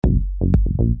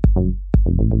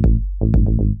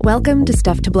Welcome to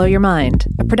Stuff to Blow Your Mind,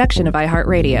 a production of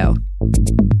iHeartRadio.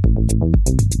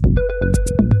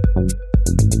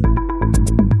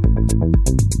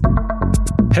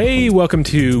 Hey, welcome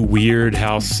to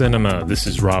Weirdhouse Cinema. This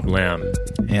is Rob Lamb.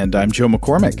 And I'm Joe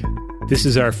McCormick. This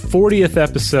is our 40th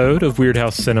episode of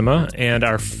Weirdhouse Cinema and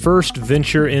our first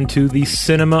venture into the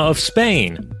cinema of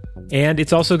Spain. And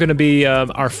it's also going to be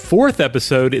our fourth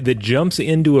episode that jumps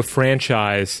into a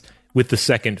franchise with the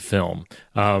second film.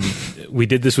 We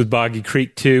did this with Boggy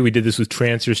Creek 2, we did this with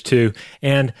Trancers 2,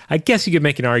 and I guess you could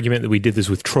make an argument that we did this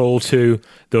with Troll 2,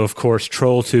 though of course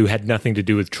Troll 2 had nothing to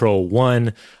do with Troll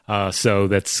 1, so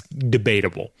that's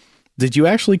debatable. Did you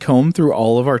actually comb through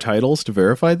all of our titles to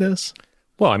verify this?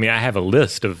 Well, I mean, I have a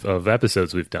list of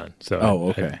episodes we've done, so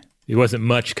okay. It wasn't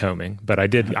much combing, but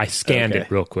I scanned it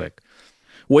real quick.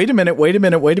 Wait a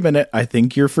minute. I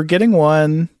think you're forgetting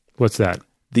one. What's that?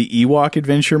 The Ewok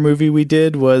adventure movie we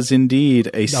did was indeed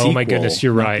a sequel. Oh my goodness,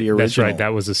 you're right. That's right. That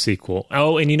was a sequel.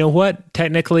 Oh, and you know what?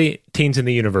 Technically, Teens in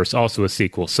the Universe, also a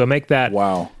sequel. So make that...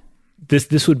 Wow.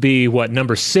 This would be,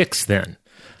 number 6 then?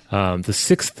 The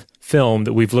sixth film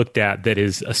that we've looked at that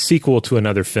is a sequel to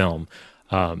another film.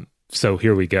 So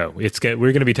here we go. We're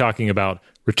going to be talking about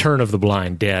Return of the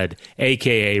Blind Dead,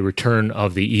 a.k.a. Return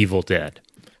of the Evil Dead.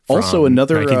 Also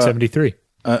another... 1973.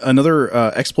 Another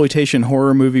exploitation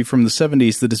horror movie from the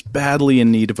 70s that is badly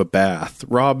in need of a bath.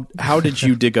 Rob, how did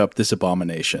you dig up this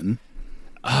abomination?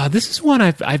 This is one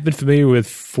I've been familiar with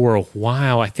for a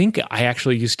while. I think I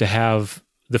actually used to have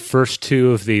the first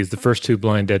two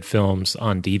Blind Dead films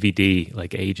on DVD,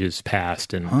 like ages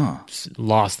past, and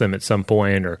lost them at some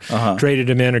point, or traded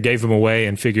them in or gave them away,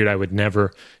 and figured I would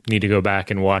never need to go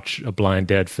back and watch a Blind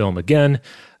Dead film again.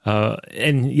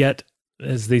 And yet,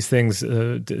 as these things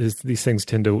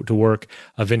tend to work,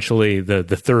 eventually the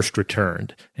thirst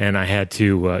returned, and I had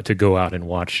to go out and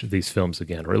watch these films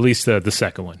again, or at least the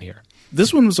second one here.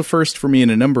 This one was a first for me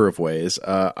in a number of ways.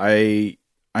 I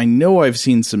know I've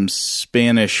seen some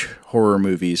Spanish horror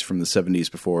movies from the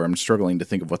 70s before. I'm struggling to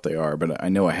think of what they are, but I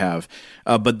know I have.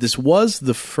 But this was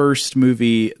the first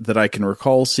movie that I can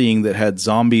recall seeing that had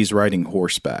zombies riding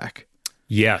horseback.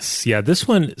 Yes. Yeah. This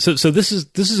one. So this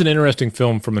is an interesting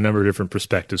film from a number of different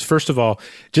perspectives. First of all,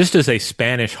 just as a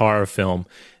Spanish horror film,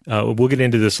 we'll get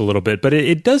into this a little bit, but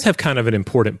it does have kind of an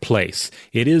important place.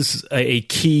 It is a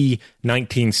key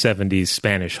 1970s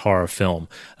Spanish horror film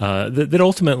that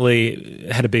ultimately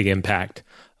had a big impact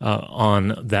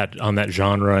on that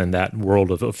genre and that world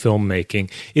of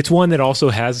filmmaking. It's one that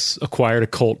also has acquired a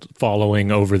cult following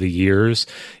over the years.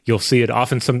 You'll see it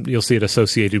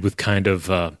associated with kind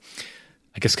of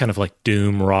I guess kind of like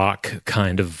doom rock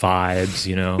kind of vibes,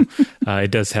 you know.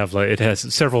 It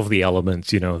has several of the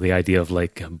elements, you know, the idea of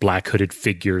like black hooded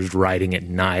figures riding at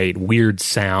night, weird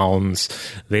sounds.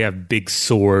 They have big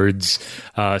swords.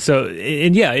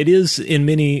 It is in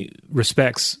many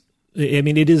respects. I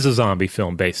mean, it is a zombie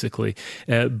film, basically,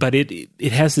 but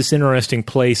it has this interesting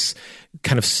place,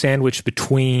 kind of sandwiched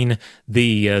between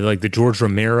the George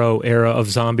Romero era of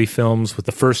zombie films with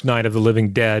the first Night of the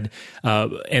Living Dead,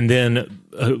 and then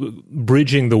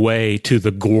bridging the way to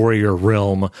the gorier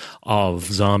realm of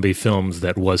zombie films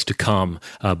that was to come,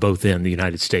 both in the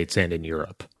United States and in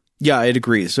Europe. Yeah, I'd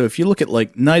agree. So if you look at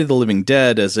like Night of the Living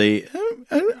Dead as I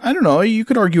don't know, you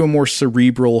could argue a more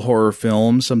cerebral horror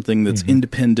film, something that's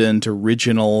independent,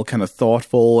 original, kind of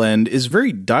thoughtful, and is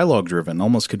very dialogue-driven,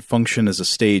 almost could function as a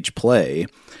stage play.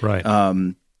 Right.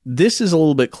 This is a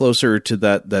little bit closer to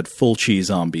that Fulci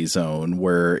zombie zone,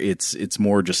 where it's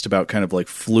more just about kind of like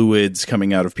fluids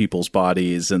coming out of people's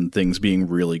bodies and things being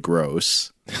really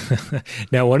gross.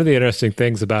 Now, one of the interesting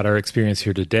things about our experience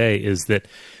here today is that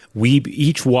we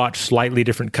each watched slightly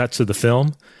different cuts of the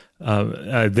film.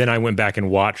 Then I went back and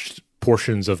watched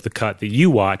portions of the cut that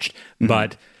you watched,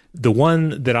 but the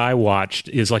one that I watched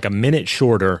is like a minute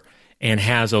shorter and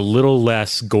has a little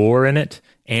less gore in it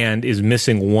and is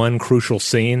missing one crucial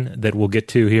scene that we'll get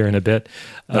to here in a bit.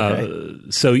 Okay.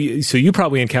 So you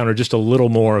probably encountered just a little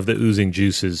more of the oozing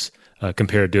juices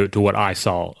compared to what I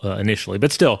saw initially.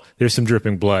 But still, there's some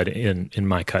dripping blood in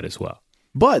my cut as well.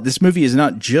 But this movie is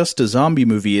not just a zombie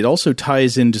movie. It also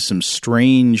ties into some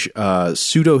strange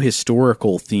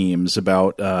pseudo-historical themes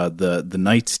about the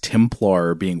Knights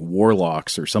Templar being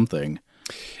warlocks or something.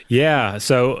 Yeah,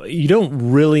 so you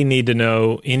don't really need to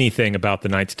know anything about the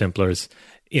Knights Templars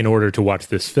in order to watch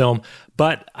this film,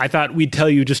 but I thought we'd tell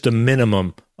you just a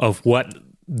minimum of what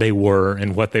they were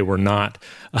and what they were not,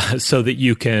 so that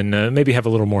you can maybe have a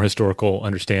little more historical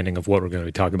understanding of what we're going to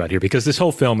be talking about here, because this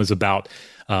whole film is about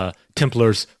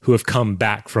Templars who have come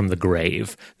back from the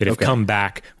grave, that have come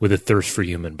back with a thirst for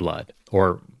human blood,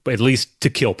 or at least to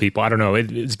kill people. I don't know.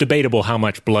 It's debatable how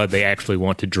much blood they actually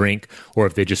want to drink or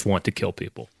if they just want to kill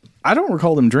people. I don't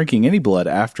recall them drinking any blood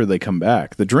after they come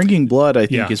back. The drinking blood, I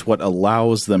think, is what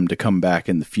allows them to come back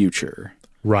in the future.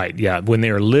 Right, yeah. When they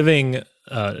are living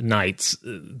knights,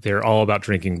 they're all about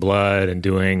drinking blood and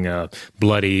doing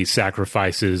bloody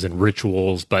sacrifices and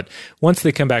rituals. But once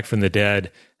they come back from the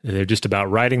dead, they're just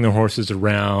about riding their horses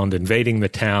around, invading the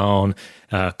town,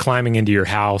 climbing into your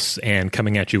house, and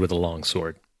coming at you with a long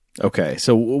sword. Okay,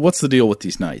 so what's the deal with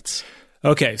these knights?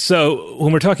 Okay, so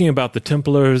when we're talking about the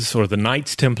Templars or the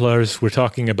Knights Templars, we're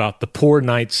talking about the Poor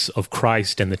Knights of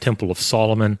Christ and the Temple of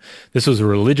Solomon. This was a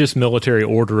religious military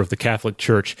order of the Catholic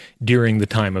Church during the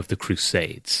time of the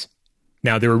Crusades.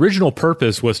 Now, their original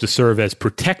purpose was to serve as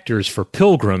protectors for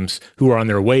pilgrims who are on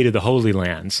their way to the Holy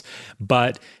Lands.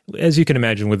 But as you can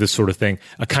imagine with this sort of thing,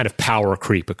 a kind of power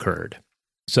creep occurred.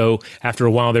 So after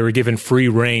a while, they were given free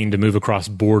rein to move across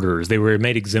borders. They were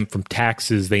made exempt from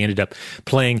taxes. They ended up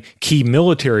playing key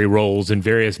military roles in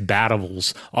various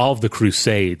battles of the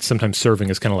Crusades, sometimes serving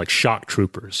as kind of like shock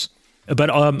troopers. But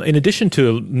in addition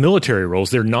to military roles,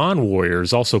 their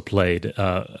non-warriors also played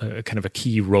kind of a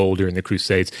key role during the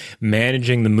Crusades,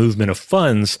 managing the movement of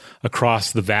funds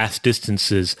across the vast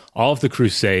distances of the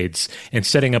Crusades and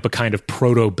setting up a kind of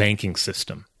proto-banking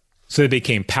system. So they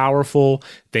became powerful,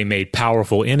 they made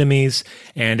powerful enemies,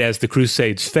 and as the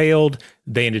Crusades failed,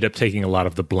 they ended up taking a lot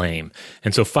of the blame.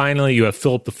 And so finally, you have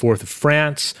Philip IV of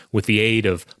France, with the aid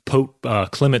of Pope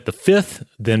Clement V,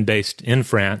 then based in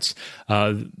France.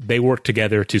 They worked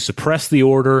together to suppress the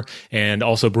order and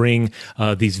also bring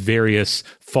these various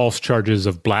false charges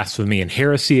of blasphemy and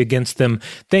heresy against them.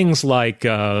 Things like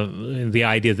the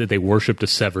idea that they worshipped a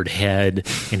severed head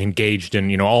and engaged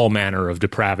in, all manner of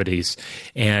depravities.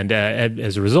 And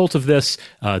as a result of this,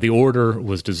 the order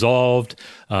was dissolved.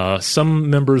 Some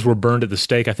members were burned at the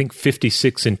stake, I think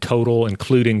 56 in total,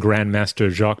 including Grand Master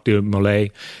Jacques de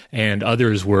Molay, and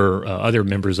other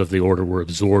members of the order were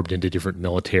absorbed into different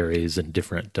militaries and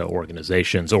different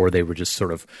organizations, or they were just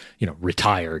sort of,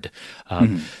 retired.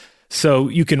 So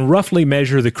you can roughly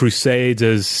measure the Crusades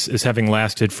as having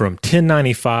lasted from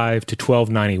 1095 to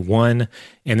 1291,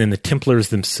 and then the Templars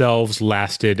themselves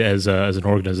lasted as an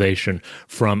organization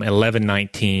from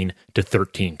 1119 to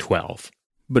 1312.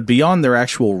 But beyond their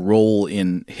actual role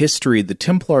in history, the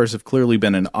Templars have clearly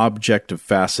been an object of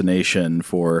fascination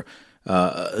for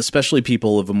especially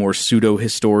people of a more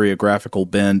pseudo-historiographical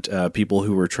bent, people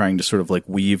who were trying to sort of like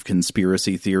weave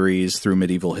conspiracy theories through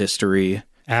medieval history.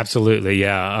 Absolutely,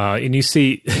 yeah. And you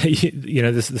see,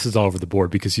 this is all over the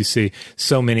board because you see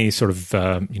so many sort of,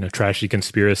 trashy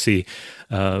conspiracy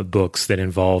books that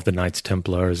involve the Knights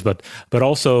Templars, but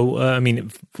also,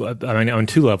 on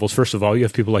two levels. First of all, you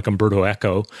have people like Umberto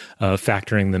Eco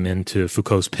factoring them into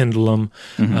Foucault's pendulum,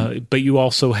 but you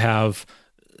also have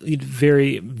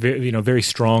very, very, very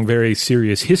strong, very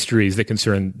serious histories that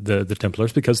concern the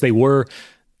Templars because they were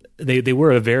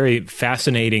a very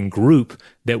fascinating group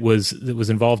that was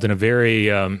involved in a very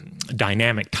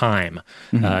dynamic time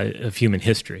of human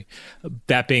history.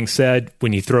 That being said,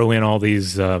 when you throw in all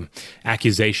these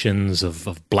accusations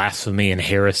of blasphemy and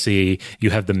heresy,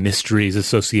 you have the mysteries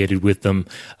associated with them.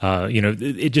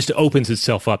 It just opens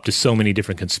itself up to so many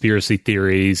different conspiracy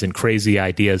theories and crazy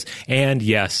ideas. And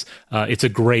yes, it's a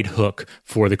great hook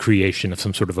for the creation of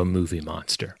some sort of a movie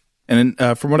monster. And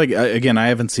from what I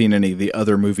haven't seen any of the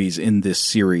other movies in this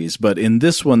series, but in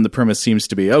this one, the premise seems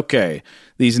to be, okay,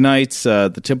 these knights,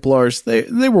 the Templars, they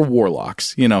were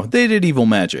warlocks, they did evil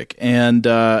magic, and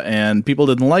people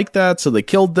didn't like that, so they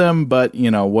killed them, but,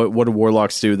 what do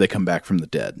warlocks do? They come back from the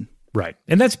dead. Right.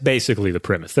 And that's basically the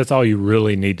premise. That's all you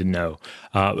really need to know.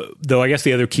 Though I guess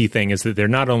the other key thing is that they're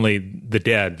not only the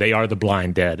dead, they are the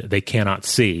blind dead. They cannot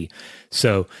see.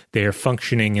 So they are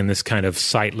functioning in this kind of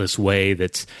sightless way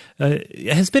that's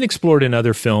has been explored in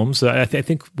other films. I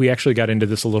think we actually got into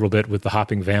this a little bit with the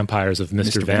Hopping Vampires of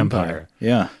Mr. Vampire.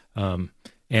 Yeah. I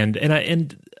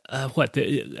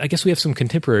guess we have some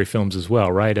contemporary films as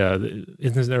well, right?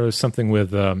 Isn't there something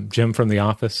with Jim from The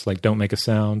Office, like Don't Make a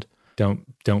Sound?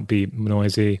 Don't be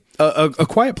noisy. A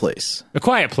Quiet Place. A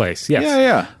Quiet Place,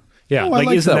 yes. Yeah.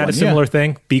 Oh, isn't that a similar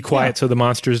thing? Be quiet so the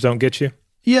monsters don't get you?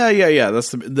 Yeah. That's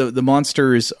the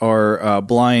monsters are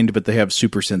blind, but they have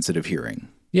super sensitive hearing.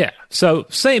 Yeah. So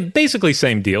basically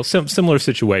same deal, similar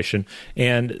situation,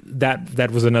 and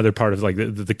that was another part of like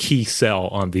the key sell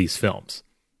on these films.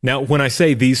 Now, when I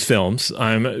say these films,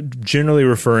 I'm generally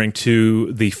referring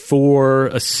to the 4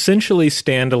 essentially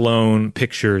standalone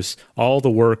pictures, all the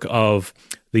work of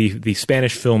the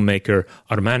Spanish filmmaker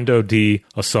Armando de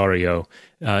Osorio.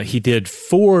 He did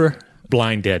 4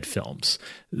 Blind Dead films.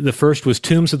 The first was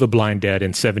Tombs of the Blind Dead in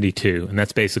 1972, and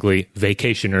that's basically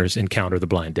vacationers encounter the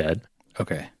blind dead.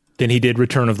 Okay. Then he did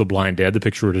Return of the Blind Dead, the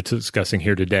picture we're discussing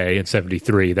here today, in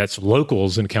 1973. That's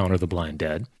locals encounter the blind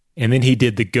dead. And then he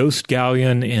did The Ghost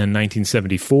Galleon in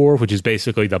 1974, which is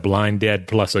basically the blind dead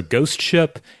plus a ghost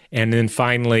ship. And then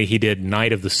finally, he did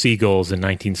Night of the Seagulls in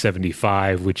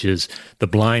 1975, which is the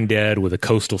blind dead with a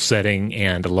coastal setting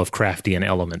and a Lovecraftian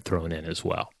element thrown in as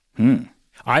well.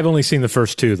 I've only seen the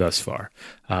first two thus far,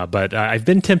 but I've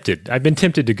been tempted. I've been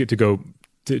tempted to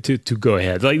go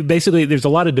ahead. Like, basically, there's a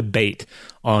lot of debate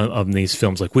on these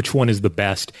films, like which one is the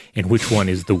best and which one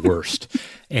is the worst.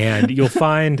 And you'll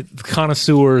find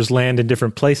connoisseurs land in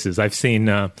different places. I've seen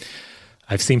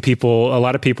people, a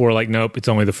lot of people are like, nope, it's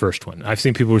only the first one. I've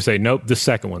seen people who say, nope, the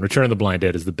second one, Return of the Blind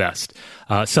Dead, is the best.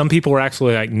 Some people are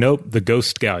actually like, nope, The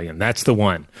Ghost Galleon, that's the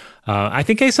one. I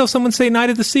think I saw someone say Night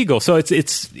of the Seagull. So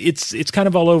it's kind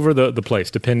of all over the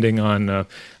place, depending on,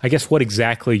 I guess, what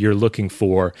exactly you're looking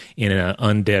for in an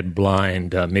undead,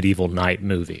 blind, medieval night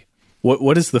movie.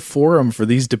 What is the forum for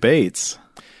these debates?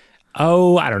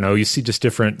 Oh, I don't know. You see just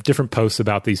different posts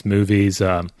about these movies.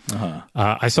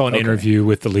 I saw an interview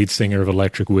with the lead singer of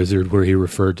Electric Wizard where he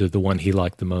referred to the one he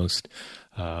liked the most.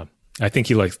 I think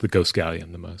he likes The Ghost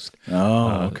Galleon the most.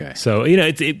 Oh, okay. So,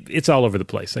 it's all over the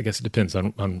place. I guess it depends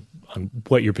on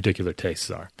what your particular tastes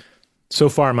are. So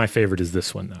far, my favorite is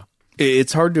this one, though.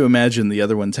 It's hard to imagine the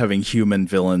other ones having human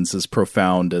villains as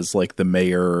profound as, like, the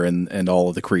mayor and all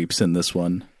of the creeps in this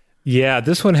one. Yeah,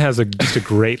 this one has just a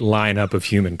great lineup of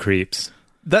human creeps.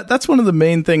 That's one of the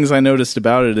main things I noticed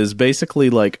about it is basically,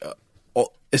 like,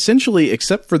 essentially,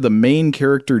 except for the main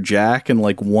character, Jack, and,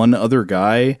 like, one other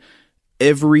guy,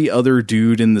 every other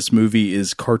dude in this movie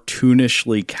is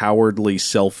cartoonishly, cowardly,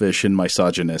 selfish, and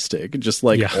misogynistic. Just,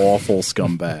 like, awful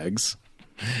scumbags.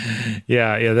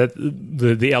 Yeah. That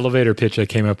the elevator pitch I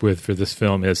came up with for this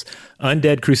film is: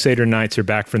 undead Crusader knights are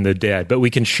back from the dead, but we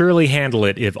can surely handle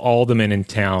it if all the men in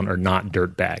town are not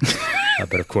dirtbags.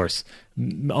 But of course,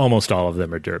 almost all of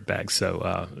them are dirtbags,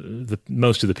 so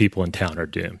most of the people in town are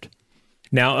doomed.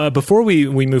 Now, before we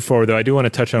move forward, though, I do want to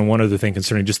touch on one other thing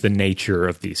concerning just the nature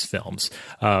of these films.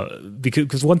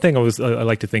 Because one thing I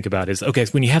like to think about is, okay,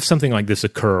 when you have something like this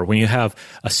occur, when you have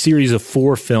a series of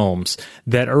 4 films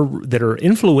that are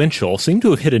influential, seem to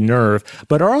have hit a nerve,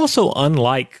 but are also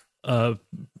unlike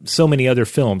so many other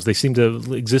films. They seem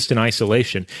to exist in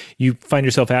isolation. You find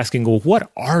yourself asking, well,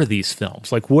 what are these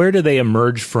films? Like, where do they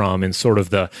emerge from in sort of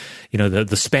the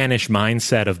Spanish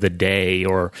mindset of the day,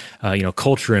 or,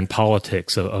 culture and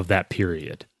politics of that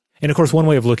period? And of course, one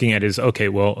way of looking at it is, okay,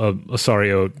 well,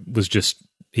 Osorio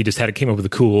came up with a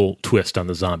cool twist on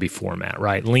the zombie format,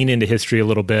 right? Lean into history a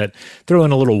little bit, throw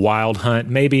in a little Wild Hunt.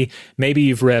 Maybe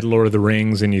you've read Lord of the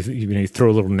Rings and you throw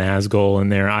a little Nazgul in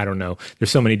there. I don't know.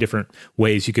 There's so many different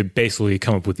ways you could basically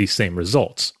come up with these same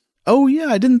results. Oh yeah,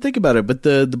 I didn't think about it, but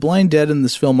the blind dead in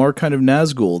this film are kind of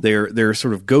Nazgul. They're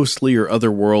sort of ghostly or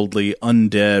otherworldly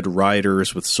undead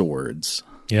riders with swords.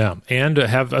 Yeah, and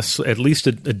have at least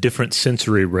a different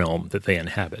sensory realm that they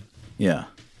inhabit. Yeah.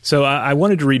 So I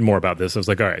wanted to read more about this. I was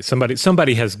like, all right,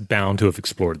 somebody has bound to have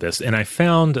explored this. And I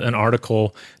found an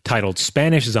article titled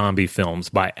Spanish Zombie Films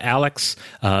by Alex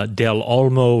del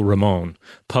Olmo Ramon,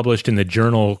 published in the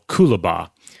journal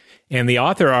Culaba. And the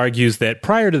author argues that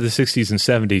prior to the 60s and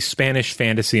 70s, Spanish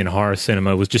fantasy and horror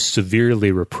cinema was just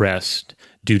severely repressed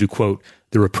due to, quote,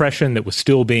 the repression that was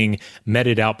still being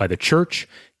meted out by the church,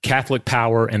 Catholic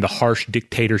power, and the harsh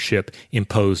dictatorship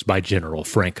imposed by General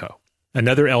Franco.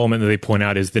 Another element that they point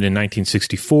out is that in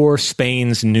 1964,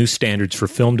 Spain's New Standards for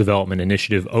Film Development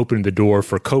initiative opened the door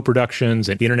for co-productions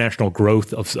and the international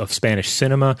growth of Spanish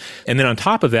cinema. And then on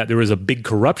top of that, there was a big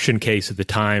corruption case at the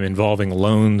time involving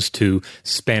loans to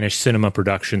Spanish cinema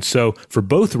production. So for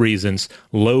both reasons,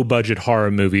 low-budget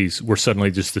horror movies were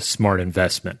suddenly just a smart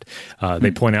investment.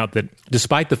 They point out that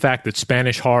despite the fact that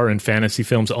Spanish horror and fantasy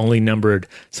films only numbered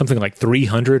something like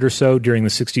 300 or so during the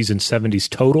 60s and 70s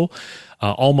total,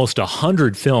 almost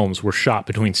 100 films were shot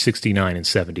between 69 and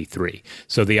 73.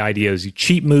 So the idea is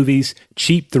cheap movies,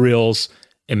 cheap thrills,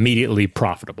 immediately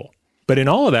profitable. But in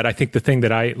all of that, I think the thing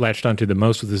that I latched onto the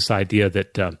most was this idea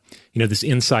that, this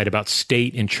insight about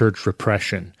state and church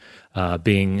repression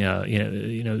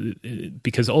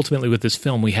because ultimately with this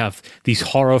film, we have these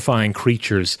horrifying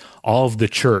creatures of the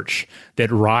church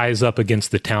that rise up against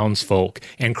the townsfolk,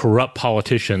 and corrupt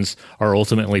politicians are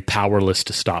ultimately powerless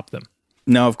to stop them.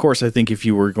 Now, of course, I think if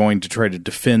you were going to try to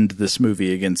defend this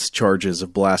movie against charges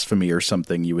of blasphemy or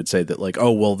something, you would say that, like,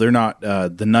 oh, well, they're not,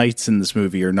 the knights in this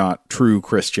movie are not true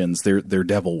Christians. They're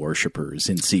devil worshippers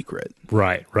in secret.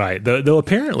 Right. Though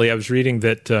apparently I was reading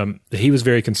that he was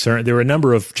very concerned. There were a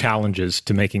number of challenges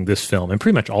to making this film, and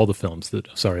pretty much all the films that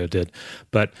Osorio did.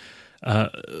 But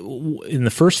in the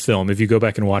first film, if you go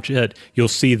back and watch it, you'll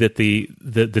see that the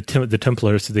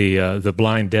Templars, the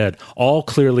blind dead, all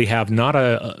clearly have not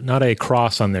a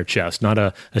cross on their chest, not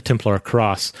a Templar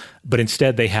cross, but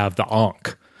instead they have the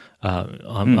Ankh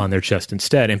on their chest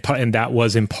instead, and that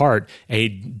was in part a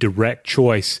direct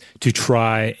choice to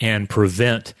try and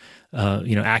prevent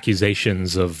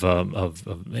accusations of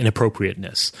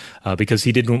inappropriateness, because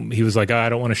he was like, oh, I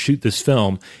don't want to shoot this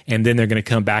film, and then they're going to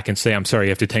come back and say, I'm sorry, you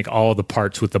have to take all the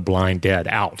parts with the blind dead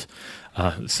out.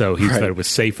 So he thought it was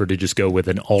safer to just go with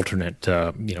an alternate,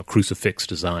 crucifix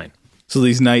design. So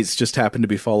these knights just happen to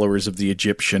be followers of the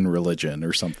Egyptian religion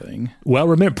or something. Well,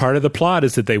 remember, part of the plot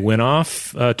is that they went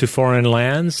off to foreign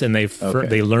lands, and they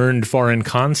learned foreign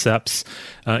concepts,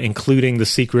 including the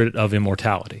secret of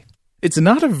immortality. It's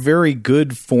not a very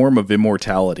good form of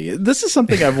immortality. This is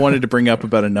something I've wanted to bring up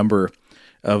about a number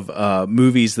of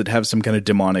movies that have some kind of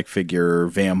demonic figure,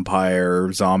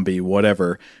 vampire, zombie,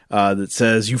 whatever, that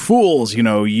says, you fools,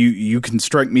 you can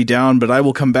strike me down, but I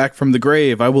will come back from the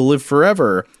grave. I will live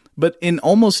forever. But in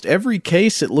almost every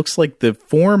case, it looks like the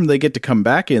form they get to come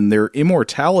back in, their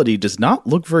immortality does not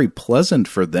look very pleasant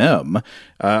for them.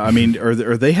 I mean, are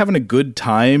they having a good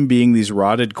time being these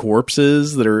rotted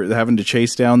corpses that are having to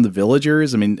chase down the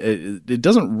villagers? I mean, it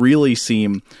doesn't really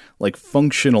seem like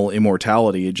functional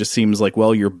immortality. It just seems like,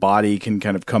 well, your body can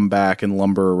kind of come back and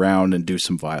lumber around and do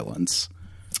some violence.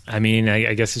 I mean,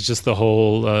 I guess it's just the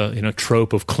whole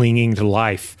trope of clinging to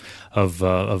life,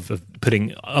 of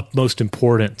putting utmost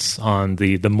importance on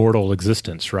the mortal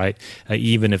existence, right?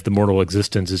 Even if the mortal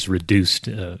existence is reduced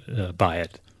by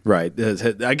it. Right.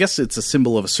 I guess it's a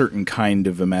symbol of a certain kind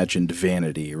of imagined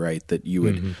vanity, right? That you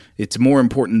would. It's more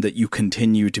important that you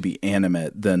continue to be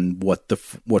animate than what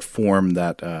form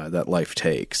that life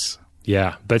takes.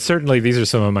 Yeah, but certainly these are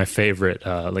some of my favorite,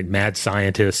 like mad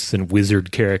scientists and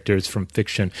wizard characters from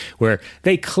fiction, where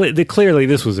they clearly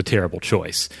this was a terrible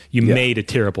choice. You made a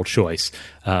terrible choice,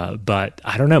 but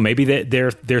I don't know. Maybe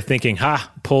they're thinking,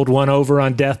 pulled one over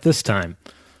on death this time.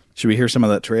 Should we hear some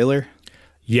of that trailer?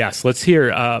 Yes, let's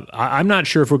hear. I'm not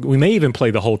sure if we may even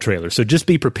play the whole trailer, so just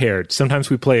be prepared. Sometimes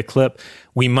we play a clip.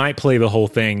 We might play the whole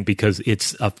thing because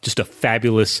it's just a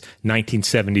fabulous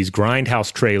 1970s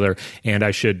grindhouse trailer, and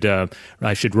I should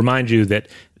remind you that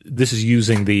this is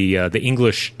using the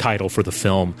English title for the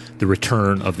film, The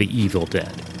Return of the Evil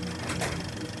Dead.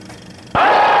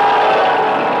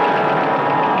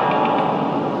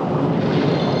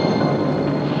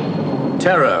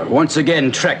 Terror once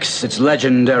again treks its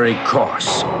legendary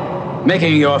course,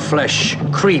 making your flesh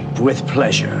creep with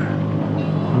pleasure.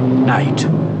 Night,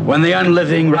 when the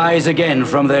unliving rise again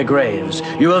from their graves,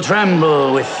 you will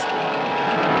tremble with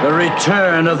the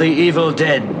return of the evil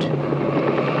dead.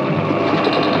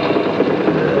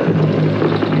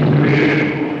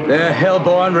 Their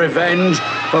hell-born revenge,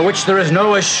 for which there is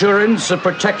no assurance of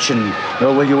protection,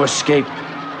 nor will you escape.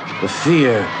 The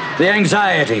fear, the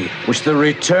anxiety which the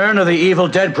return of the evil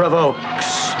dead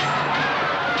provokes.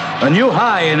 A new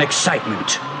high in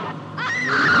excitement.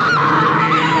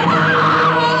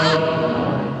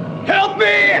 Help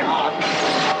me!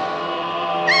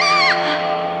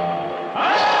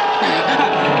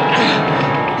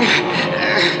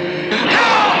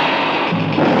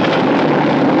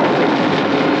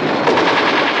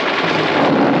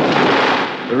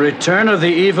 The return of the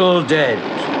evil dead.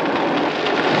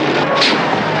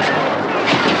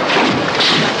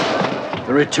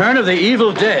 The Return of the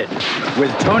Evil Dead,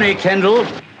 with Tony Kendall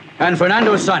and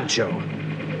Fernando Sancho,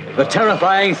 the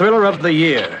terrifying thriller of the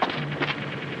year.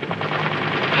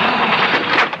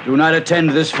 Do not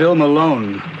attend this film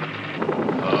alone.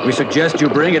 We suggest you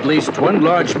bring at least one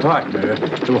large partner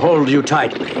to hold you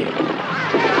tightly.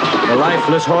 The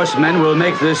lifeless horsemen will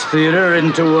make this theater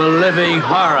into a living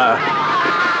horror.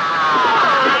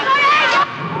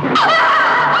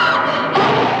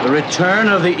 The Return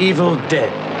of the Evil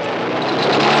Dead.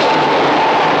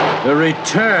 The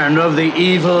Return of the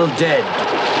Evil Dead.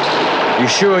 You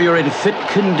sure you're in fit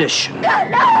condition?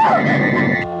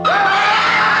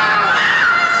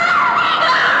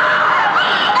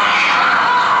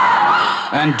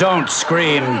 And don't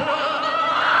scream.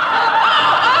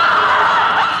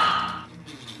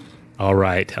 All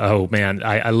right. Oh man,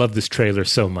 I love this trailer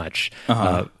so much.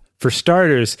 For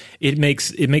starters, it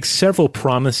makes several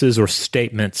promises or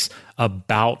statements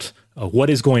about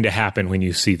what is going to happen when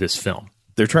you see this film.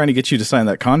 They're trying to get you to sign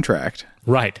that contract.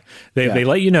 Right. They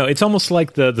let you know. It's almost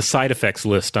like the side effects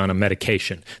list on a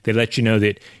medication. They let you know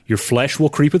that your flesh will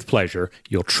creep with pleasure.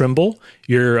 You'll tremble.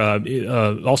 Your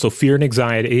also fear and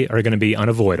anxiety are going to be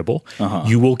unavoidable.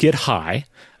 You will get high.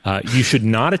 You should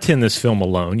not attend this film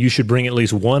alone. You should bring at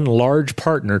least one large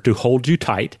partner to hold you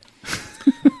tight.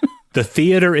 The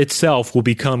theater itself will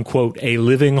become, quote, a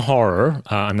living horror.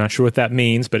 I'm not sure what that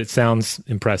means, but it sounds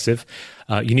impressive.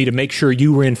 You need to make sure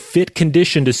you were in fit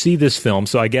condition to see this film.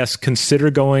 So I guess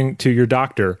consider going to your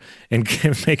doctor and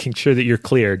making sure that you're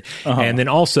cleared. And then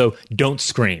also, don't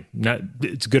scream.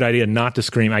 It's a good idea not to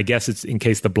scream. I guess it's in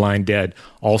case the blind dead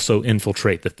also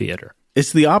infiltrate the theater.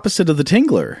 It's the opposite of the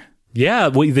Tingler. Yeah,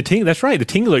 well, that's right. The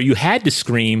Tingler, you had to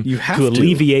scream to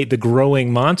alleviate the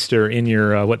growing monster in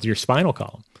your spinal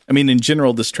column. I mean, in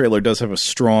general, this trailer does have a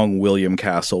strong William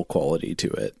Castle quality to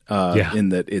it. In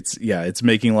that it's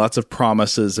making lots of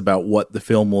promises about what the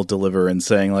film will deliver and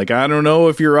saying, like, I don't know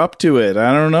if you're up to it.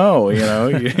 I don't know, you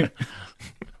know.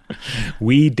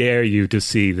 We dare you to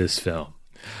see this film.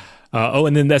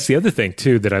 And then that's the other thing,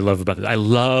 too, that I love about it. I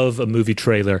love a movie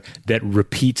trailer that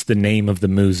repeats the name of the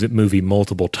movie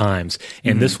multiple times.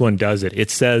 And this one does it.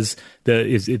 It says,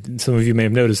 some of you may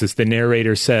have noticed this, the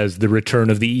narrator says, The Return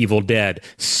of the Evil Dead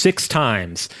 6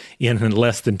 times in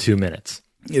less than 2 minutes.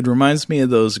 It reminds me of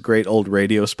those great old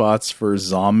radio spots for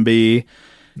Zombie.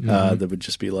 That would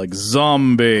just be like,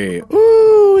 Zombie.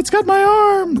 Ooh, it's got my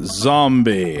arm.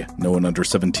 Zombie. No one under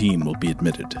 17 will be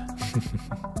admitted.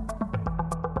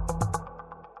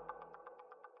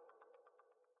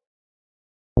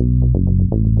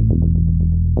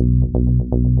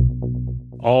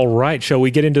 All right. Shall we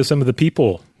get into some of the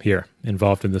people here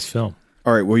involved in this film?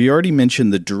 All right. Well, you already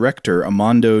mentioned the director,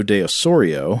 Armando de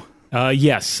Osorio.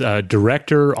 Yes.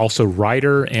 Director, also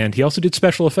writer, and he also did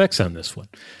special effects on this one.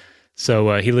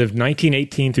 So he lived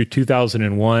 1918 through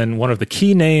 2001, one of the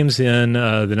key names in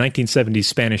the 1970s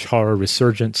Spanish horror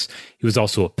resurgence. He was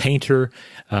also a painter.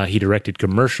 He directed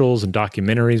commercials and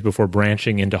documentaries before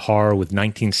branching into horror with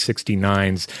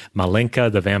 1969's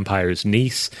Malenka, the Vampire's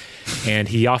Niece. And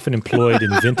he often employed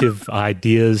inventive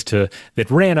ideas that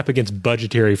ran up against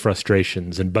budgetary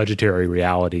frustrations and budgetary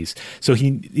realities. So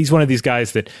he's one of these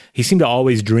guys that he seemed to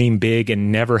always dream big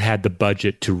and never had the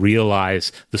budget to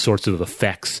realize the sorts of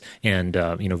effects and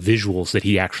visuals that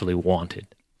he actually wanted.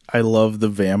 I love the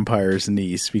Vampire's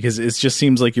Niece because it just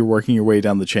seems like you're working your way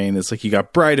down the chain. It's like you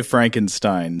got Bride of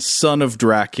Frankenstein, Son of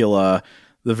Dracula,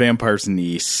 the Vampire's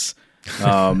Niece,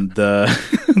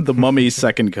 the Mummy's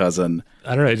second cousin.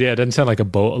 I don't know. Yeah, it doesn't sound like a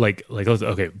bowl.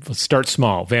 Let's start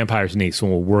small. Vampire's Niece, and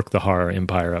we'll work the horror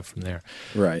empire up from there.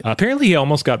 Right. Apparently, he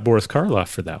almost got Boris Karloff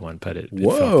for that one, but it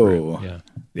fell through. Yeah.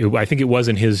 I think it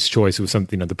wasn't his choice. It was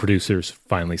something that the producers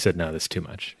finally said, no, that's too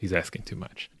much. He's asking too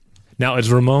much. Now,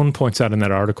 as Ramon points out in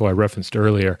that article I referenced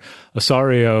earlier,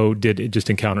 Osorio did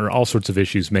just encounter all sorts of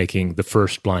issues making the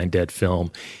first Blind Dead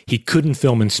film. He couldn't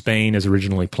film in Spain as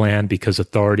originally planned because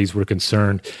authorities were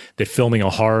concerned that filming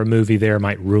a horror movie there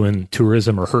might ruin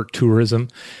tourism or hurt tourism.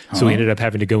 So he ended up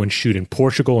having to go and shoot in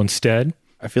Portugal instead.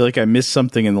 I feel like I missed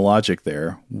something in the logic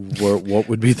there. What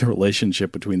would be the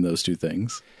relationship between those two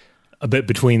things? A bit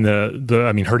between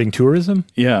hurting tourism?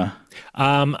 Yeah.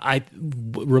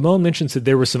 Ramon mentions that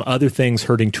there were some other things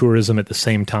hurting tourism at the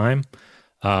same time.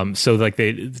 So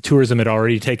the tourism had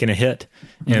already taken a hit.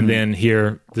 And then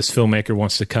here, this filmmaker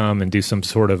wants to come and do some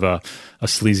sort of a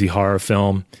sleazy horror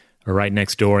film right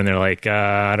next door. And they're like,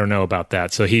 I don't know about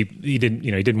that. So he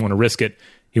didn't want to risk it.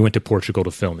 He went to Portugal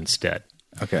to film instead.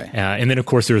 Okay. And then, of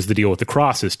course, there was the deal with the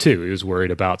crosses, too. He was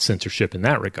worried about censorship in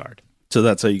that regard. So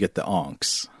that's how you get the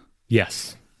onks.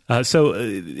 Yes. But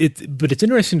it's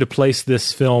interesting to place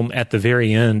this film at the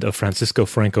very end of Francisco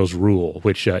Franco's rule,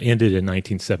 which ended in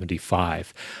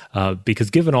 1975, because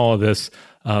given all of this,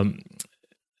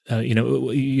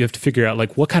 you have to figure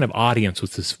out what kind of audience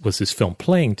was this film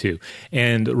playing to.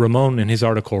 And Ramon in his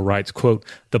article writes, quote,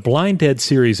 "The Blind Dead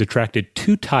series attracted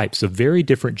 2 types of very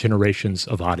different generations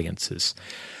of audiences.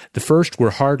 The first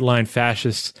were hardline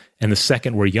fascists, and the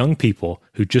second were young people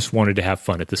who just wanted to have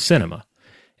fun at the cinema.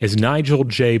 As Nigel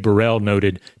J. Burrell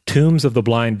noted, Tombs of the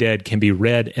Blind Dead can be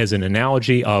read as an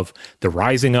analogy of the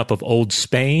rising up of old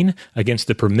Spain against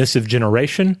the permissive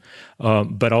generation,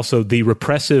 but also the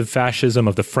repressive fascism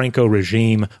of the Franco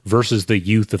regime versus the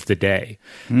youth of the day."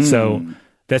 So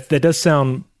that does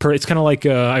sound, it's kind of like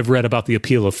I've read about the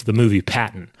appeal of the movie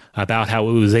Patton, about how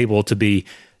it was able to be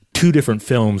 2 different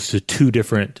films to 2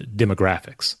 different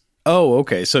demographics. Oh,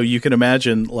 okay. So you can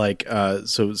imagine, like,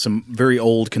 so some very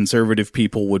old conservative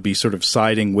people would be sort of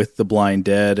siding with the blind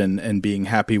dead and being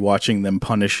happy watching them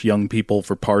punish young people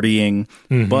for partying.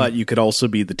 Mm-hmm. But you could also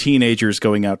be the teenagers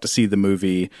going out to see the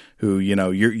movie who, you know,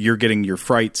 you're getting your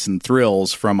frights and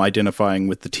thrills from identifying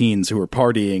with the teens who are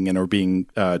partying and are being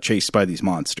chased by these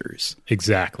monsters.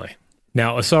 Exactly.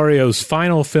 Now, Osario's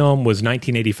final film was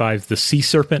 1985's The Sea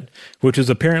Serpent, which was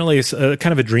apparently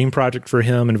kind of a dream project for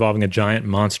him involving a giant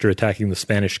monster attacking the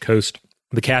Spanish coast.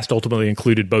 The cast ultimately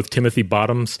included both Timothy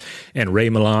Bottoms and Ray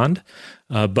Milland,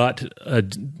 but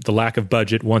the lack of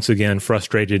budget once again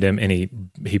frustrated him, and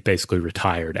he basically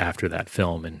retired after that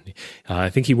film. And I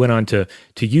think he went on to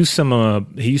use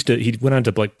some. He went on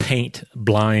to like paint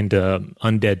blind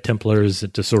undead Templars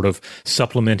to sort of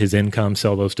supplement his income,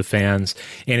 sell those to fans.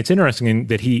 And it's interesting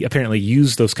that he apparently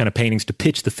used those kind of paintings to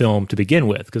pitch the film to begin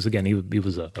with, because again he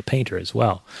was a painter as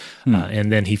well.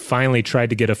 And then he finally tried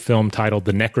to get a film titled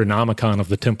The Necronomicon of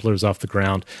the Templars off the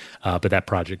ground, but that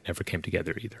project never came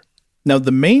together either. Now,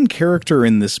 the main character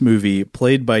in this movie,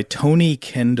 played by Tony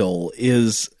Kendall,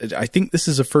 is, I think this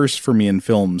is a first for me in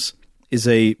films, is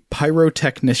a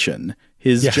pyrotechnician.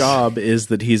 His job is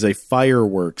that he's a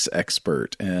fireworks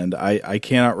expert, and I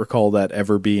cannot recall that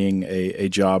ever being a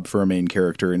job for a main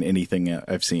character in anything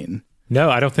I've seen.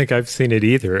 No, I don't think I've seen it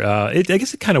either. I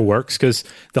guess it kind of works because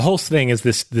the whole thing is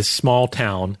this small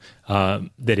town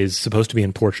that is supposed to be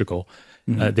in Portugal.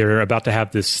 They're about to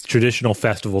have this traditional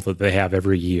festival that they have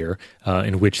every year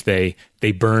in which they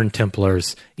burn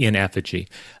Templars in effigy.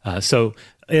 So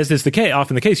as is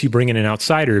often the case, you bring in an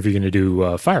outsider if you're going to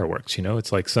do fireworks. You know,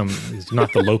 it's like it's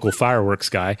not the local fireworks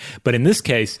guy. But in this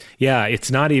case,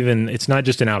 it's not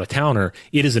just an out-of-towner.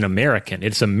 It is an American.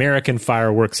 It's American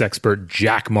fireworks expert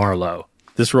Jack Marlowe.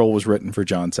 This role was written for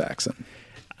John Saxon.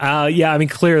 I mean,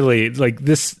 clearly, like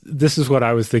this is what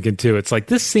I was thinking too. It's like,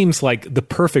 this seems like the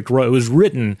perfect role. It was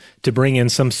written to bring in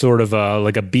some sort of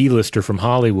like a B-lister from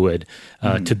Hollywood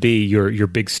to be your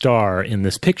big star in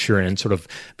this picture and sort of,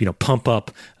 you know, pump up,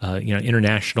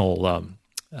 international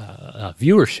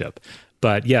viewership.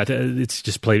 But yeah,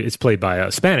 it's played by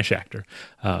a Spanish actor.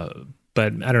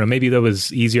 But I don't know, maybe that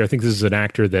was easier. I think this is an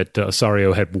actor that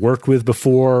Osario had worked with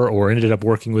before or ended up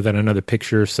working with on another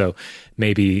picture. So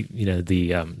maybe, you know,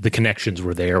 the connections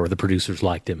were there or the producers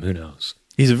liked him. Who knows?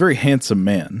 He's a very handsome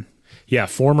man. Yeah,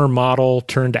 former model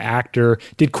turned actor.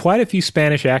 Did quite a few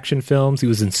Spanish action films. He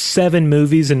was in 7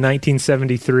 movies in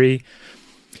 1973.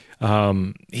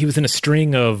 He was in a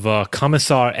string of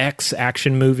Commissar X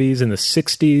action movies in the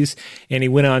 60s, and he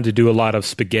went on to do a lot of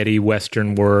spaghetti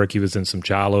Western work. He was in some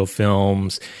Giallo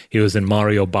films. He was in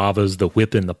Mario Bava's The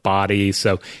Whip in the Body.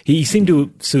 So he seemed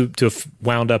to have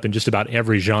wound up in just about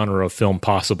every genre of film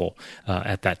possible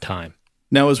at that time.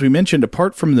 Now, as we mentioned,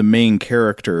 apart from the main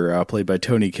character, played by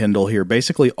Tony Kendall here,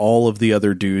 basically all of the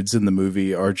other dudes in the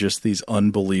movie are just these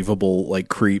unbelievable, like,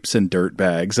 creeps and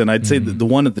dirtbags. And I'd say that the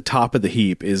one at the top of the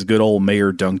heap is good old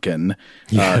Mayor Duncan,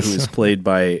 who is played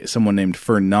by someone named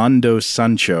Fernando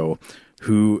Sancho,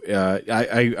 who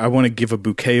I want to give a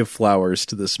bouquet of flowers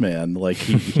to this man. Like,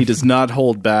 he does not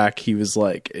hold back. He was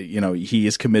like, you know, he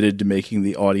is committed to making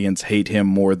the audience hate him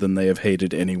more than they have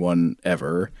hated anyone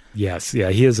ever. Yes,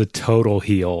 yeah, he is a total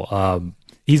heel.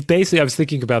 He's basically, I was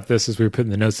thinking about this as we were putting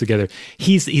the notes together.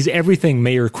 He's everything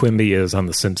Mayor Quimby is on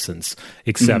The Simpsons,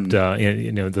 except the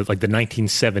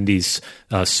 1970s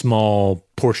small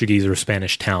Portuguese or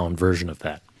Spanish town version of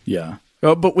that. Yeah.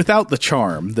 But without the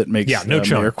charm that makes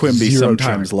Mayor Quimby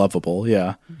sometimes lovable.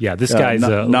 Yeah. Yeah, this guy's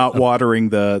not watering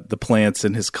the plants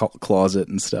in his closet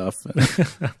and stuff.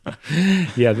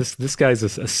 Yeah, this guy's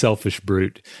a selfish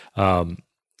brute.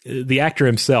 The actor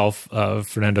himself,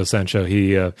 Fernando Sancho,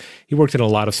 he worked in a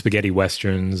lot of spaghetti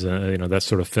westerns, that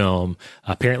sort of film.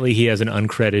 Apparently, he has an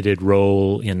uncredited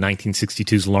role in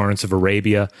 1962's Lawrence of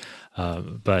Arabia.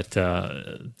 But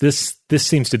this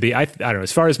seems to be, I don't know,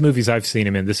 as far as movies I've seen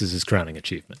him in, this is his crowning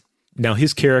achievement. Now,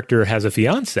 his character has a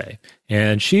fiancée,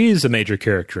 and she's a major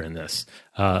character in this,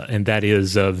 and that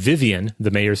is Vivian,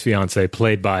 the mayor's fiancée,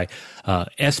 played by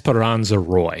Esperanza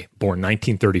Roy, born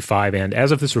 1935, and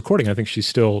as of this recording, I think she's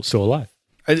still alive.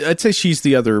 I'd say she's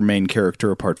the other main character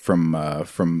apart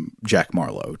from Jack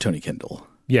Marlowe, Tony Kendall.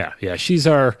 Yeah, she's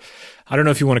I don't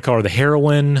know if you want to call her the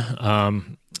heroine,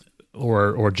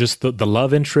 or just the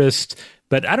love interest,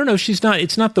 but I don't know,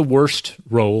 it's not the worst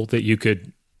role that you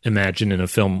could imagine in a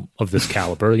film of this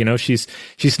caliber. You know, she's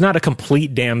not a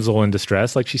complete damsel in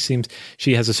distress. Like,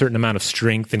 she has a certain amount of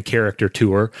strength and character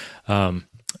to her.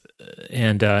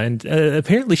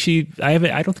 apparently I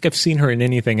don't think I've seen her in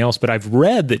anything else, but I've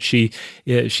read that she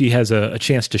has a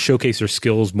chance to showcase her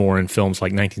skills more in films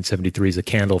like 1973's A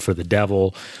Candle for the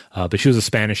Devil. But she was a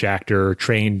Spanish actor,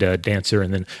 trained dancer,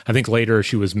 and then I think later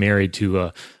she was married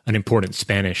to an important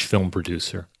Spanish film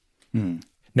producer.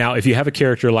 Now, if you have a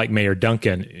character like Mayor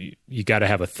Duncan, you got to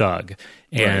have a thug,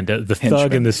 and the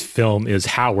thug in this film is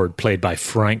Howard, played by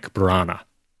Frank Brana,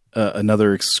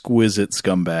 another exquisite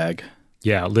scumbag.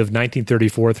 Yeah, lived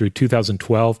 1934 through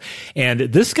 2012. And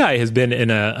this guy has been in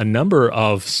a number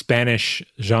of Spanish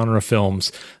genre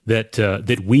films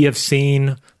that we have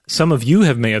seen, some of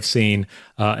you may have seen,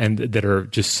 and that are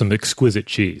just some exquisite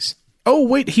cheese. Oh,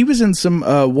 wait, he was in some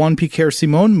Juan Piquer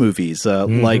Simon movies,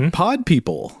 like Pod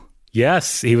People.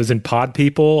 Yes, he was in Pod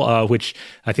People, which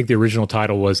I think the original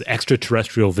title was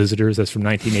Extraterrestrial Visitors. That's from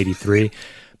 1983.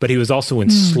 But he was also in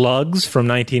Slugs from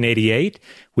 1988,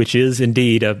 which is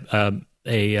indeed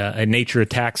a nature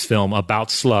attacks film about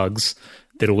slugs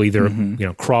that will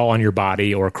either crawl on your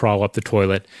body or crawl up the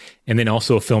toilet, and then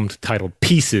also a film titled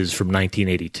Pieces from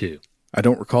 1982. I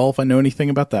don't recall if I know anything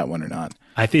about that one or not.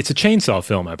 It's a chainsaw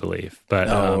film, I believe. But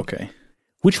okay.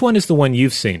 Which one is the one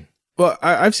you've seen? Well,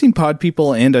 I've seen Pod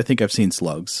People, and I think I've seen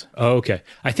Slugs. Oh, okay.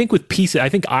 I think with Pieces, I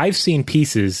think I've seen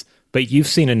Pieces, but you've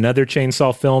seen another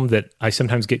chainsaw film that I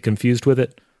sometimes get confused with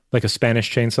it, like a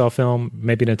Spanish chainsaw film,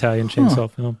 maybe an Italian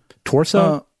chainsaw film.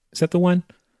 Torso? Is that the one?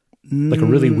 Like a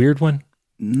really weird one?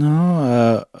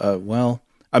 No. Well,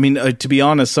 I mean, to be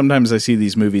honest, sometimes I see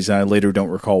these movies and I later don't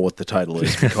recall what the title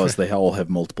is because they all have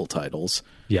multiple titles.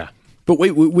 Yeah. But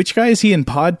wait, which guy is he in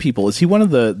Pod People? Is he one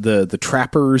of the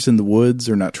trappers in the woods,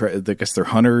 or not? I guess they're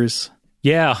hunters.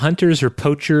 Yeah, hunters or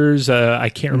poachers. I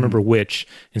can't remember which.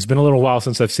 It's been a little while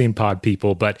since I've seen Pod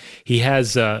People, but he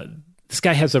has this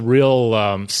guy has a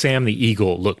real Sam the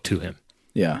Eagle look to him.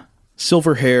 Yeah.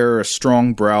 Silver hair, a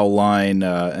strong brow line,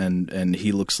 and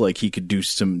he looks like he could do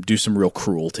some real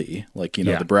cruelty. Like,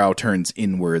 the brow turns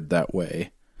inward that way.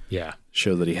 Yeah.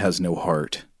 Show that he has no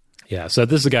heart. Yeah, so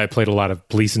this is a guy who played a lot of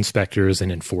police inspectors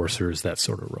and enforcers, that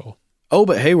sort of role. Oh,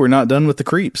 but hey, we're not done with the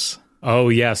creeps. Oh,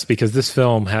 yes, because this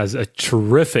film has a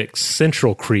terrific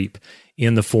central creep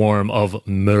in the form of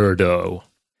Murdo.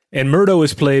 And Murdo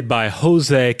is played by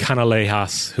Jose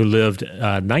Canalejas, who lived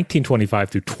 1925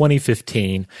 through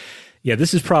 2015. Yeah,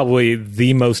 this is probably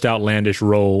the most outlandish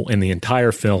role in the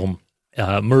entire film.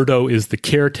 Murdo is the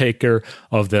caretaker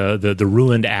of the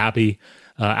ruined abbey,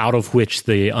 out of which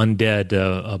the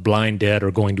undead, blind dead, are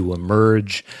going to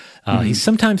emerge. He's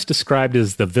sometimes described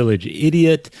as the village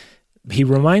idiot. He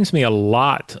reminds me a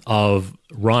lot of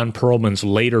Ron Perlman's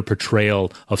later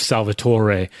portrayal of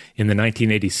Salvatore in the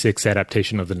 1986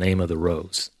 adaptation of The Name of the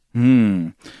Rose.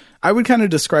 I would kind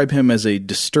of describe him as a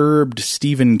disturbed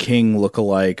Stephen King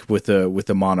lookalike with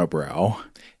a monobrow.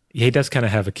 He does kind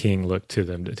of have a King look to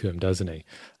him, doesn't he?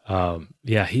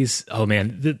 Yeah, he's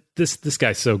this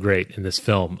guy's so great in this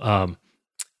film.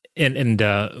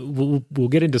 We'll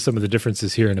get into some of the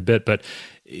differences here in a bit, but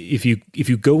if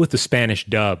you go with the Spanish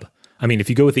dub, if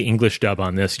you go with the English dub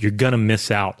on this, you're gonna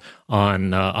miss out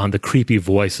on the creepy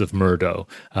voice of Murdo,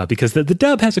 because the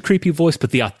dub has a creepy voice,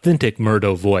 but the authentic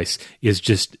Murdo voice is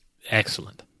just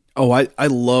excellent. Oh, I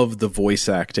love the voice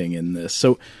acting in this.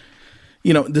 So,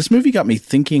 this movie got me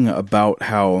thinking about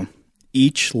how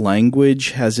each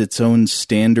language has its own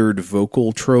standard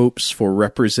vocal tropes for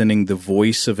representing the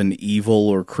voice of an evil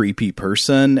or creepy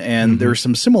person, and there are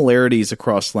some similarities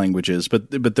across languages, but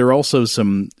there are also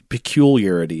some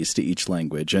peculiarities to each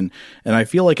language, and I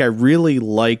feel like I really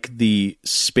like the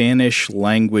Spanish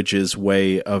language's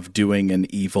way of doing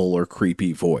an evil or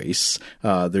creepy voice.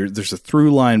 There's a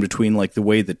through line between like the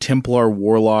way the Templar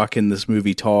warlock in this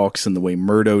movie talks and the way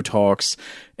Murdo talks,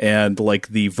 and like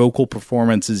the vocal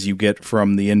performances you get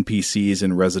from the NPCs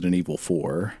in Resident Evil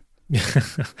 4.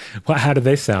 Well, how do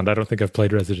they sound? I don't think I've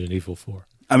played Resident Evil 4.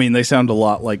 They sound a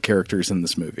lot like characters in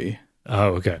this movie.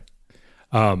 Oh, okay.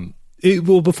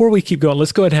 Well, before we keep going,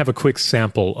 let's go ahead and have a quick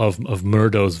sample of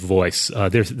Murdo's voice.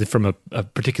 There's from a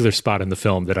particular spot in the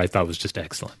film that I thought was just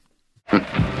excellent.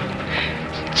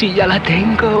 Sí, ya la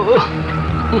tengo.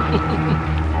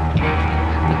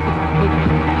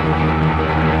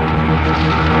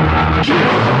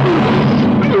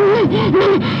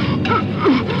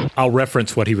 I'll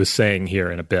reference what he was saying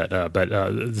here in a bit, but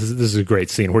this is a great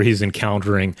scene where he's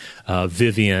encountering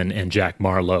Vivian and Jack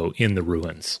Marlowe in the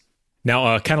ruins.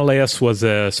 Now, Canalejas was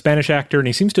a Spanish actor, and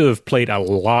he seems to have played a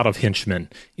lot of henchmen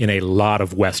in a lot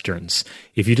of Westerns.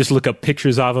 If you just look up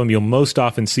pictures of him, you'll most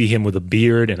often see him with a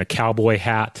beard and a cowboy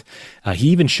hat. He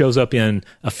even shows up in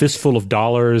A Fistful of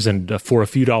Dollars and For a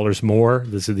Few Dollars More.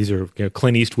 These are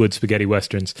Clint Eastwood spaghetti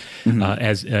Westerns. But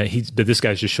this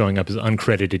guy's just showing up as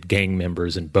uncredited gang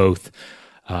members in both.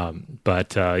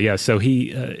 So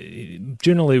he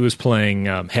generally was playing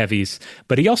heavies,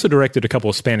 but he also directed a couple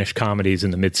of Spanish comedies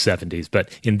in the mid-'70s.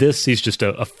 But in this, he's just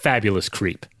a fabulous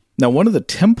creep. Now, one of the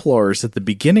Templars at the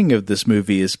beginning of this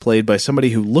movie is played by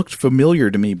somebody who looked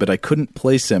familiar to me, but I couldn't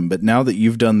place him. But now that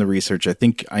you've done the research, I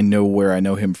think I know where I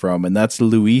know him from, and that's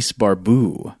Luis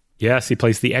Barbu. Yes, he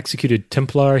plays the executed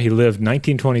Templar. He lived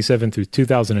 1927 through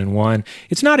 2001.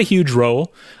 It's not a huge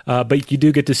role, but you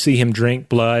do get to see him drink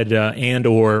blood and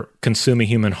or consume a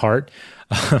human heart.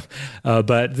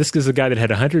 But this is a guy that had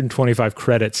 125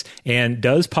 credits and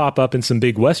does pop up in some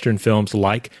big Western films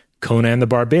like Conan the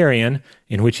Barbarian,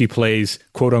 in which he plays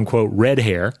quote-unquote red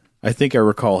hair. I think I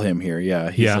recall him here, yeah.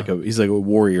 He's like a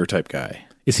warrior type guy.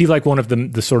 Is he like one of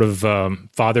the sort of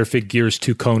father figures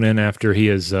to Conan after he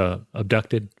is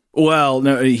abducted? Well,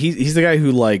 no, he's the guy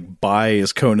who like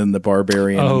buys Conan the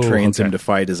Barbarian and trains him to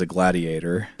fight as a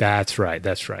gladiator. That's right.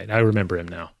 I remember him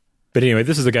now. But anyway,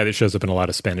 this is a guy that shows up in a lot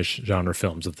of Spanish genre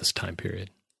films of this time period.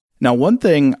 Now, one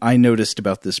thing I noticed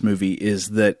about this movie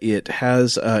is that it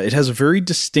has a very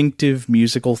distinctive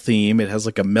musical theme. It has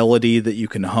like a melody that you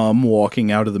can hum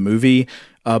walking out of the movie.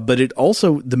 But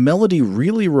the melody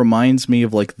really reminds me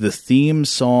of like the theme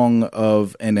song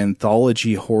of an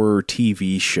anthology horror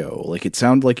TV show. Like it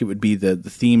sounded like it would be the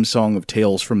theme song of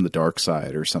Tales from the Dark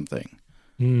Side or something.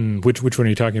 Which one are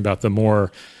you talking about? The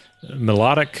more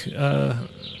melodic?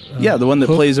 Yeah, the one that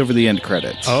plays over the end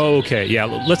credits. Oh, okay. Yeah,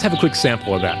 let's have a quick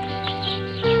sample of that.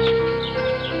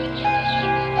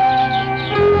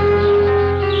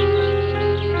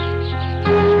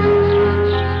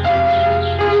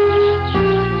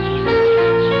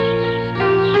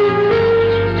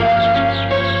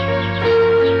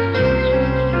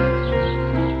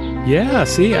 Yeah,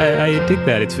 see, I dig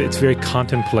that. It's very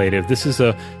contemplative. This is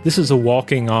a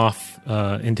walking off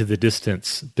into the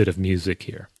distance bit of music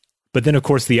here. But then, of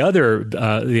course, the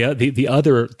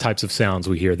other types of sounds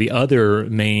we hear, the other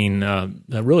main,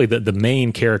 really the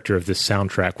main character of this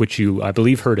soundtrack, which you, I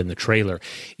believe, heard in the trailer,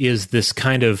 is this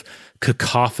kind of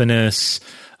cacophonous,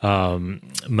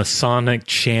 Masonic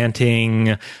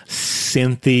chanting,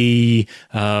 synthy,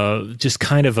 just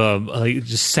kind of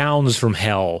just sounds from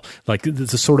hell, like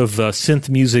the sort of synth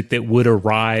music that would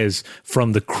arise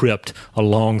from the crypt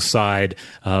alongside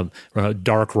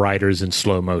dark riders in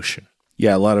slow motion.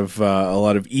 Yeah, a lot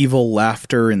of evil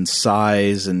laughter and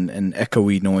sighs and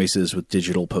echoey noises with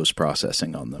digital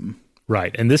post-processing on them.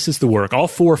 Right, and this is the work, all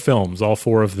four of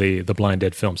the Blind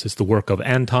Dead films, it's the work of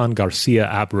Anton Garcia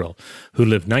Abril, who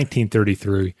lived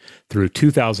 1933 through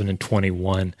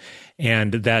 2021.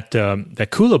 And that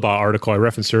Kulaba article I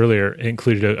referenced earlier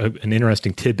included an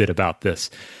interesting tidbit about this.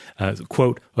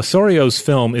 Quote, Osorio's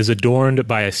film is adorned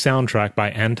by a soundtrack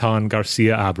by Anton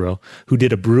Garcia Abril, who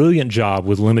did a brilliant job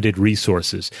with limited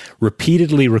resources,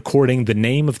 repeatedly recording the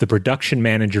name of the production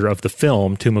manager of the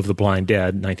film, Tomb of the Blind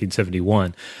Dead,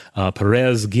 1971,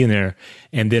 Perez Guiner,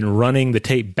 and then running the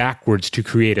tape backwards to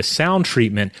create a sound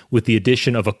treatment with the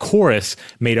addition of a chorus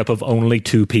made up of only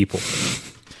two people.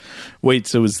 Wait,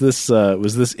 so was this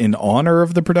in honor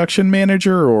of the production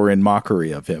manager or in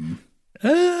mockery of him?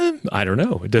 I don't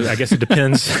know. I guess it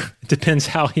depends. It depends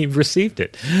how he received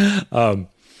it.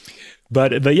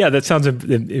 But yeah, that sounds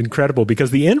incredible because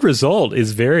the end result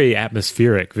is very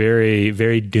atmospheric, very,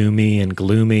 very doomy and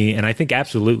gloomy, and I think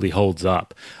absolutely holds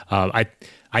up.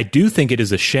 I do think it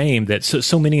is a shame that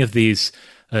so many of these,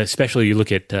 especially you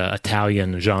look at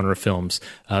Italian genre films,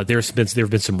 there have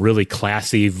been some really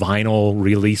classy vinyl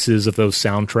releases of those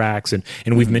soundtracks,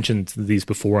 and we've mentioned these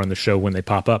before on the show when they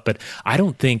pop up. But I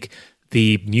don't think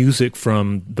the music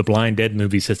from the Blind Dead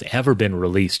movies has ever been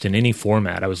released in any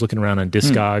format. I was looking around on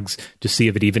Discogs to see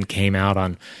if it even came out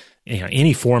on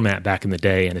any format back in the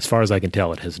day, and as far as I can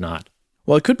tell, it has not.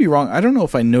 Well, I could be wrong. I don't know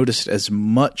if I noticed as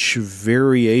much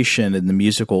variation in the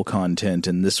musical content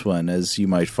in this one as you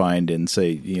might find in,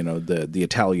 say, the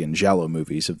Italian giallo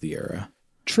movies of the era.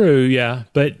 True, yeah,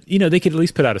 but they could at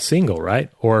least put out a single, right?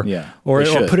 Or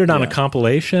put it on a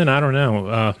compilation. I don't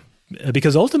know.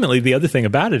 Because ultimately, the other thing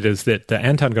about it is that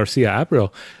Anton Garcia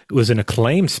Abril was an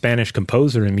acclaimed Spanish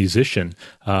composer and musician.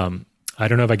 I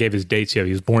don't know if I gave his dates yet.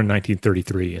 He was born in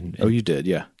 1933 and you did,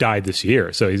 yeah. Died this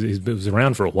year. So he was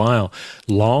around for a while.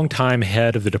 Longtime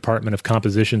head of the Department of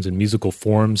Compositions and Musical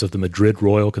Forms of the Madrid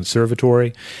Royal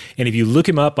Conservatory. And if you look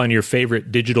him up on your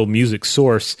favorite digital music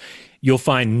source, you'll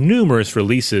find numerous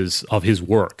releases of his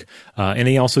work. And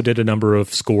he also did a number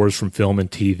of scores from film and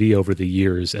TV over the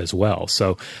years as well.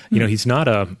 So, he's not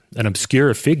an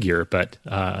obscure figure, but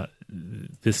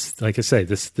this, like I say,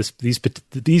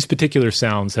 these particular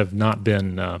sounds have not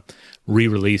been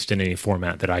re-released in any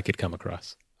format that I could come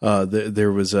across.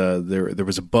 There was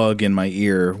a bug in my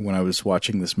ear when I was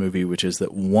watching this movie, which is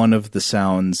that one of the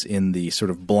sounds in the sort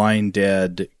of Blind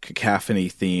Dead cacophony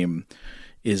theme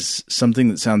is something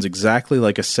that sounds exactly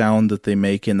like a sound that they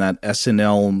make in that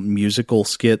SNL musical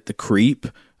skit, The Creep,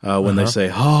 when they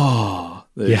say, "Oh,"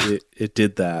 it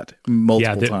did that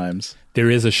multiple times. There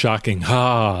is a shocking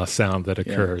 "ha" sound that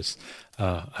occurs.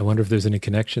 Yeah. I wonder if there's any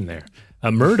connection there.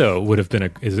 Murdo would have been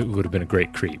a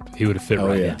great creep. He would have fit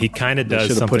in. He kind of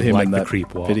does something put him like in the that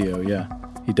creep wall. Video, yeah.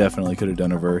 He definitely could have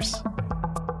done a verse.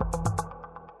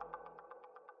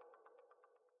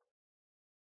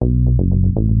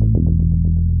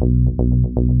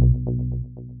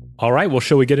 All right, well,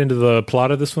 shall we get into the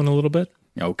plot of this one a little bit?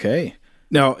 Okay.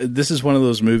 Now, this is one of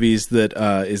those movies that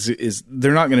is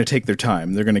they're not going to take their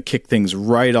time. They're going to kick things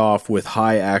right off with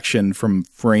high action from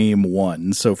frame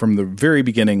one. So from the very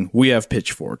beginning, we have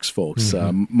pitchforks, folks.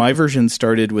 My version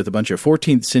started with a bunch of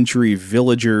 14th century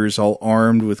villagers all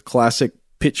armed with classic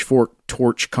pitchfork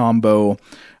torch combo,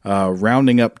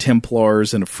 rounding up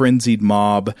Templars in a frenzied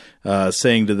mob,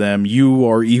 saying to them, "You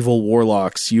are evil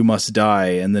warlocks, you must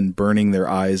die," and then burning their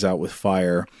eyes out with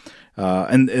fire.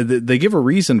 And they give a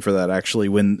reason for that, actually.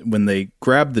 When they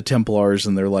grab the Templars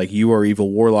and they're like, "You are evil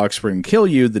warlocks, we're going to kill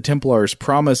you," the Templars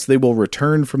promise they will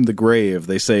return from the grave.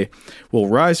 They say, "We'll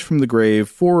rise from the grave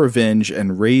for revenge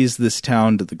and raise this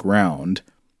town to the ground."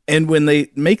 And when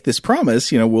they make this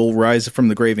promise, "We'll rise from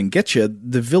the grave and get you,"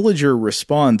 the villager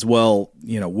responds, "Well,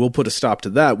 we'll put a stop to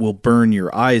that. We'll burn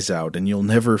your eyes out and you'll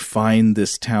never find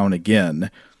this town again."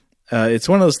 It's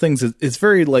one of those things that it's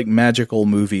very like magical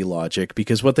movie logic,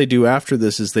 because what they do after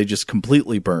this is they just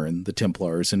completely burn the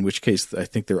Templars, in which case I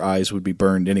think their eyes would be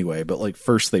burned anyway. But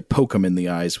first they poke them in the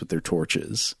eyes with their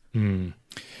torches.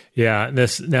 Yeah.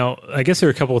 Now, I guess there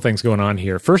are a couple of things going on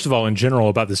here. First of all, in general,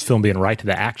 about this film being right to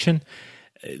the action,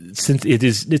 since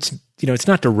it's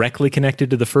not directly connected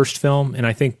to the first film, and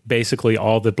I think basically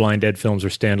all the Blind Dead films are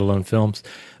standalone films.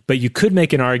 But you could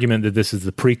make an argument that this is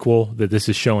the prequel, that this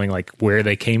is showing where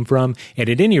they came from, and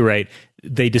at any rate,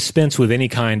 they dispense with any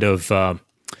kind of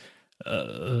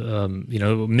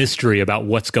mystery about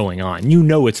what's going on.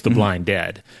 It's the Blind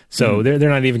Dead, so they're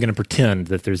not even going to pretend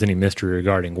that there's any mystery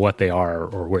regarding what they are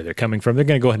or where they're coming from. They're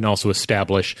going to go ahead and also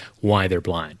establish why they're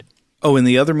blind. Oh, in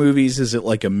the other movies, is it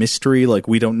like a mystery? Like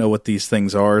we don't know what these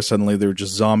things are. Suddenly they're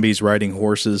just zombies riding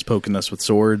horses, poking us with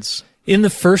swords. In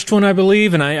the first one, I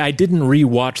believe, and I didn't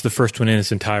rewatch the first one in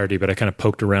its entirety, but I kind of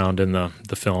poked around in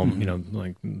the film,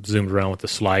 zoomed around with the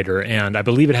slider, and I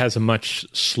believe it has a much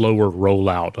slower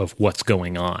rollout of what's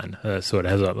going on. So it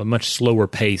has a much slower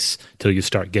pace till you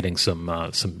start getting some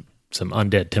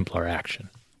undead Templar action.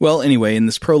 Well, anyway, in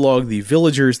this prologue, the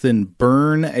villagers then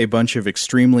burn a bunch of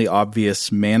extremely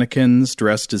obvious mannequins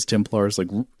dressed as Templars,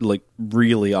 like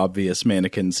really obvious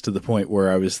mannequins, to the point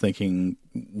where I was thinking,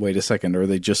 wait a second, are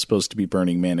they just supposed to be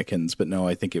burning mannequins? But no,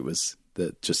 I think it was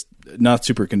just not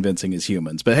super convincing as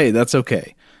humans. But hey, that's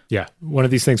okay. Yeah, one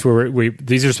of these things where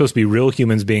these are supposed to be real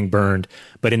humans being burned,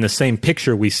 but in the same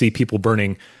picture, we see people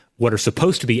burning what are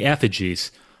supposed to be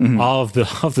effigies of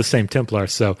the same Templar.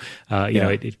 So,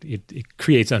 it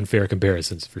creates unfair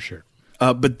comparisons for sure.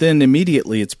 But then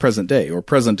immediately it's present day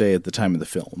at the time of the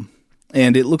film.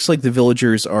 And it looks like the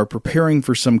villagers are preparing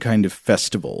for some kind of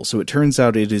festival. So it turns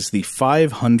out it is the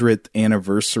 500th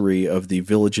anniversary of the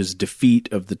village's defeat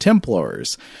of the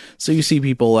Templars. So you see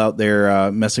people out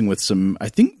there messing with some, I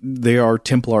think they are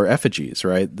Templar effigies,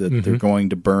 right? That they're going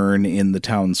to burn in the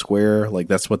town square. Like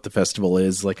that's what the festival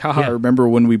is. Like, haha, remember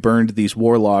when we burned these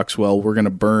warlocks? Well, we're going to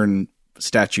burn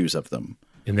statues of them.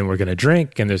 And then we're going to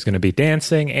drink, and there's going to be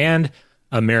dancing and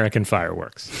American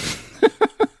fireworks.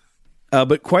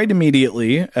 But quite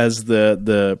immediately, as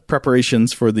the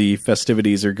preparations for the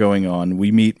festivities are going on,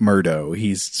 we meet Murdo.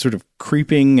 He's sort of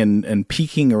creeping and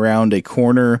peeking around a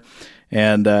corner,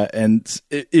 and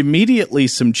immediately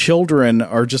some children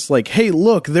are just like, "Hey,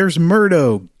 look, there's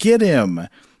Murdo! Get him!"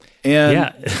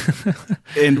 And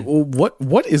and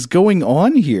what is going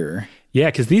on here? Yeah,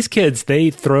 because these kids,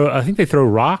 I think they throw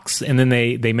rocks, and then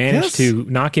they manage to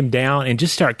knock him down and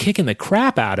just start kicking the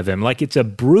crap out of him. Like it's a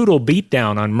brutal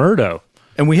beatdown on Murdo.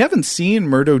 And we haven't seen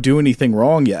Murdo do anything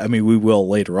wrong yet. I mean, we will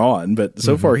later on, but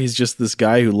so far he's just this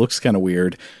guy who looks kind of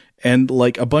weird. And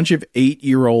like a bunch of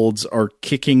 8-year-olds are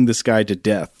kicking this guy to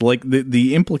death. Like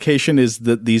the implication is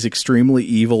that these extremely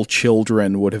evil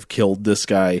children would have killed this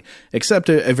guy, except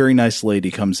a very nice lady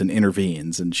comes and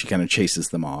intervenes and she kind of chases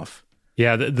them off.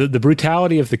 Yeah, the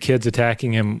brutality of the kids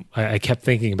attacking him, I kept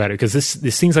thinking about it because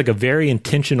this seems like a very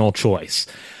intentional choice.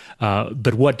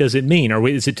 But what does it mean? Or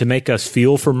is it to make us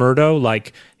feel for Murdo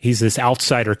like he's this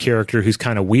outsider character who's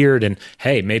kind of weird and,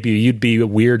 hey, maybe you'd be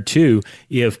weird too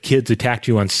if kids attacked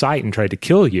you on sight and tried to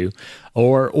kill you?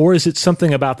 Or is it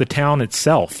something about the town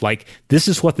itself? Like, this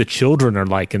is what the children are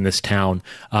like in this town.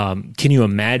 Can you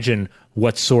imagine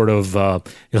what sort of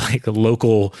like a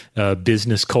local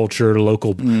business culture,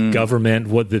 local government,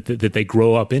 what that they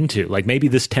grow up into? Like maybe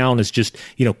this town is just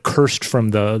cursed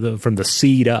from the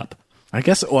seed up. I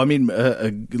guess. Well, I mean,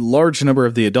 a large number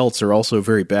of the adults are also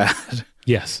very bad.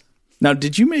 Yes. Now,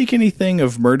 did you make anything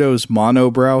of Murdo's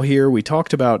monobrow here? We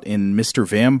talked about in Mr.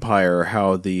 Vampire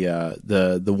how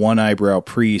the one eyebrow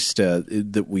priest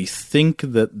that we think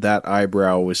that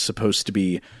eyebrow was supposed to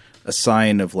be a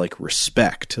sign of like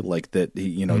respect, like that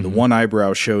the one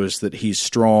eyebrow shows that he's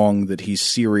strong, that he's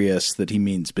serious, that he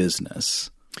means business.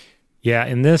 Yeah,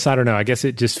 in this, I don't know. I guess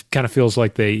it just kind of feels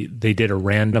like they did a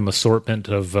random assortment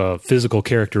of physical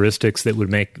characteristics that would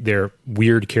make their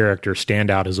weird character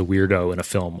stand out as a weirdo in a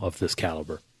film of this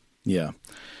caliber. Yeah.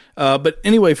 But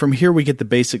anyway, from here we get the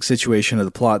basic situation of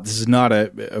the plot. This is not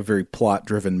a very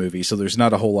plot-driven movie, so there's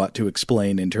not a whole lot to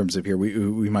explain in terms of here.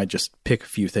 We might just pick a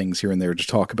few things here and there to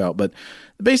talk about. But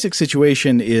the basic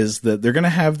situation is that they're going to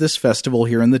have this festival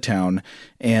here in the town,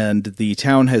 and the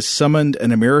town has summoned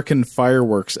an American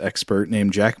fireworks expert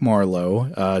named Jack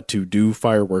Marlowe to do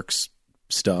fireworks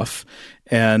stuff.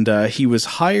 And he was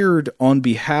hired on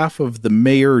behalf of the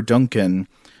mayor, Duncan,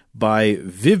 by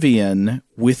Vivian,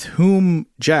 with whom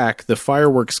Jack, the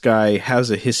fireworks guy, has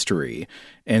a history.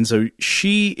 And so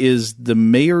she is the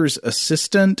mayor's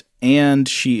assistant, and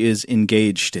she is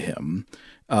engaged to him.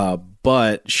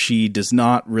 But she does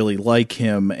not really like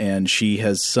him, and she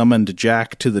has summoned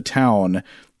Jack to the town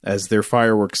as their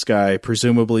fireworks guy,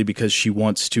 presumably because she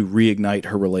wants to reignite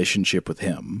her relationship with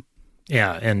him.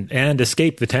 Yeah, and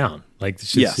escape the town. Like,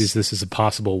 this is a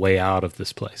possible way out of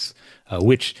this place,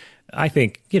 which I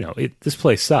think, this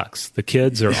place sucks. The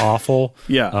kids are awful.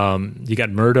 Yeah. You got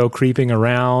Murdo creeping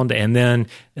around, and then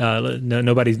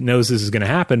nobody knows this is going to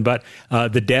happen, but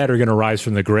the dead are going to rise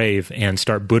from the grave and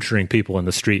start butchering people in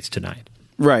the streets tonight.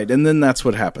 Right, and then that's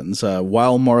what happens.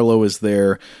 While Marlowe is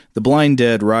there, the blind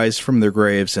dead rise from their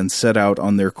graves and set out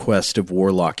on their quest of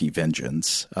warlocky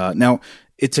vengeance. Now,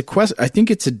 it's a quest. I think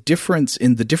it's a difference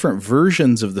in the different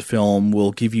versions of the film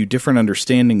will give you different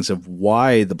understandings of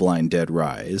why the blind dead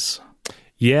rise.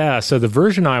 Yeah, so the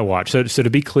version I watched, so to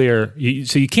be clear,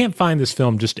 you can't find this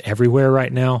film just everywhere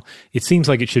right now. It seems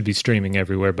like it should be streaming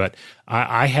everywhere, but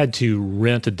I had to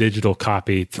rent a digital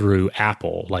copy through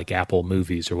Apple, like Apple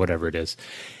Movies or whatever it is.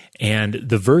 And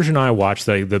the version I watched,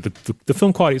 the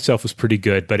film quality itself was pretty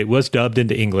good, but it was dubbed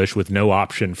into English with no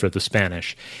option for the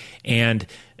Spanish. And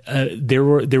there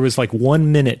was like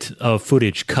 1 minute of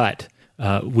footage cut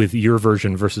with your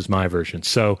version versus my version.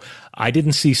 So I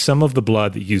didn't see some of the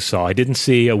blood that you saw. I didn't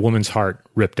see a woman's heart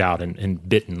ripped out and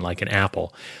bitten like an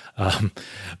apple.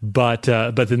 But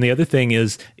then the other thing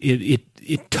is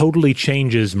it totally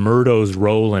changes Murdo's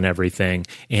role and everything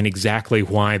and exactly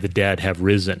why the dead have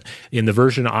risen. In the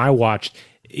version I watched,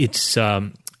 it's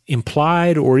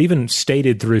implied or even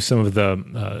stated through some of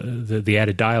the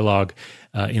added dialogue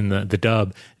in the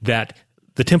dub that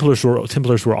the Templars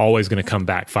were always going to come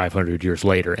back 500 years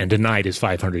later, and tonight is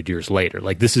 500 years later.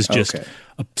 Like, this is just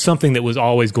something that was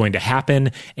always going to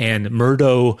happen, and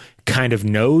Murdo kind of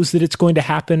knows that it's going to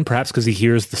happen, perhaps because he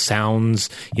hears the sounds,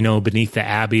 beneath the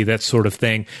abbey, that sort of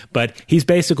thing. But he's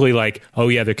basically like, oh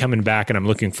yeah, they're coming back, and I'm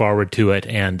looking forward to it,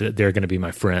 and they're going to be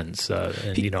my friends,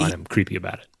 and I'm creepy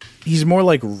about it. He's more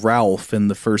like Ralph in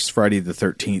the first Friday the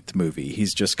 13th movie.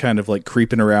 He's just kind of like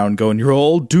creeping around going, you're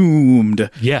all doomed.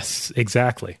 Yes,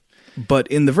 exactly. But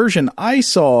in the version I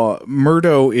saw,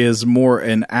 Murdo is more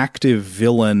an active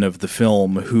villain of the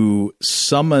film who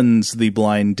summons the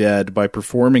blind dead by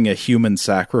performing a human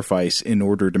sacrifice in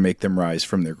order to make them rise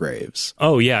from their graves.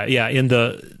 Oh yeah. In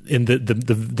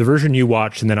the version you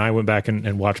watched, and then I went back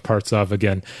and watched parts of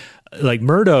again. Like,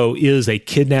 Murdo is a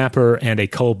kidnapper and a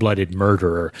cold-blooded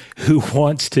murderer who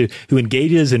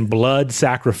engages in blood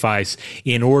sacrifice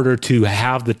in order to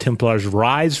have the Templars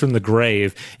rise from the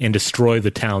grave and destroy the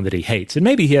town that he hates. And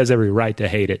maybe he has every right to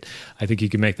hate it. I think you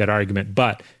can make that argument,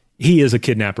 but he is a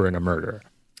kidnapper and a murderer.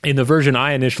 in the version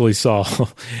I initially saw,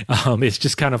 it's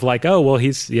just kind of like, oh, well,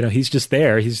 he's just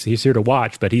there. He's here to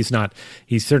watch, but he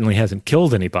certainly hasn't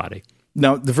killed anybody.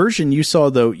 Now, the version you saw,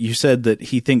 though, you said that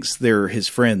he thinks they're his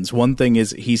friends. One thing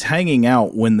is he's hanging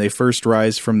out when they first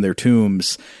rise from their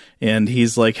tombs, and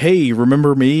he's like, hey,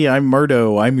 remember me? I'm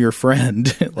Murdo. I'm your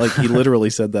friend. Like, he literally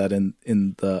said that in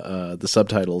the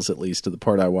subtitles, at least, to the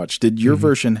part I watched. Did your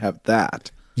version have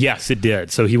that? Yes, it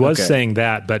did. So he was saying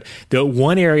that, but the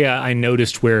one area I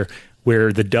noticed where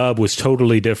the dub was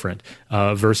totally different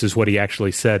versus what he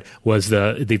actually said was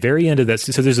the very end of that.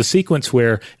 So there's a sequence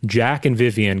where Jack and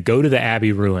Vivian go to the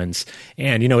Abbey ruins,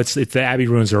 and it's the Abbey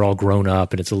ruins are all grown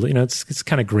up, and it's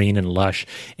kind of green and lush,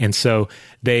 and so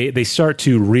they start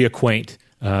to reacquaint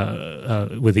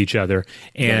with each other,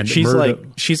 and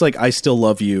she's like, I still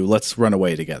love you. Let's run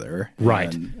away together,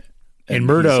 right? And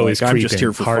Murdo is creeping just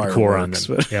here for hardcore on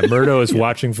them. Yeah, Murdo is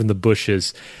watching from the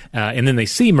bushes, and then they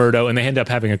see Murdo, and they end up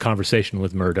having a conversation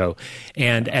with Murdo.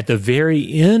 And at the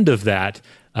very end of that,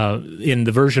 in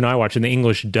the version I watch, in the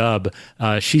English dub,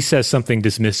 she says something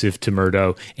dismissive to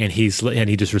Murdo, and he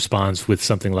just responds with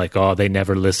something like, "Oh, they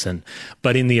never listen."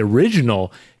 But in the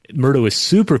original, Murdo is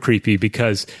super creepy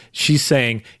because she's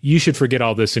saying, you should forget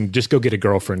all this and just go get a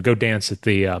girlfriend, go dance at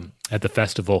the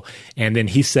festival. And then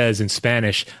he says in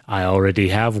Spanish, I already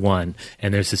have one.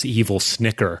 And there's this evil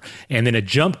snicker. And then a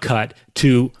jump cut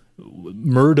to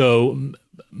Murdo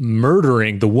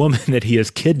murdering the woman that he has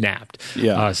kidnapped.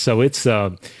 Yeah. So it's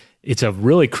a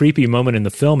really creepy moment in the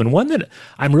film, and one that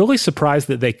I'm really surprised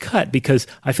that they cut, because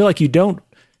I feel like you don't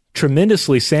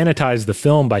tremendously sanitize the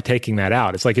film by taking that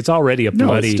out. It's like it's already a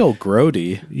bloody... it's still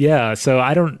grody. Yeah, so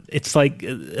I don't... It's like,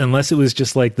 unless it was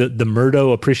just like the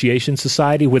Murdo Appreciation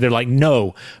Society, where they're like,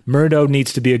 no, Murdo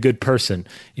needs to be a good person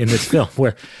in this film,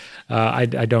 where I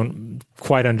don't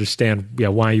quite understand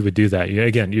why you would do that.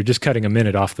 Again, you're just cutting a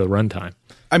minute off the runtime.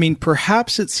 I mean,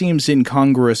 perhaps it seems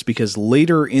incongruous because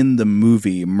later in the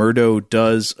movie, Murdo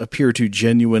does appear to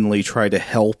genuinely try to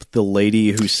help the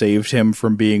lady who saved him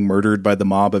from being murdered by the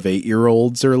mob of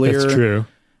 8-year-olds earlier. That's true.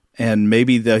 And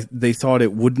maybe they thought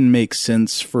it wouldn't make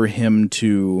sense for him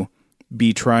to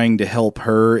be trying to help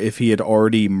her if he had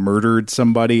already murdered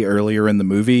somebody earlier in the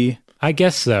movie. I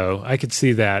guess so. I could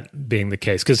see that being the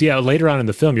case. Because, later on in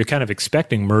the film, you're kind of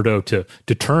expecting Murdo to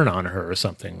turn on her or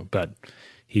something, but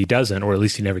he doesn't, or at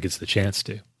least he never gets the chance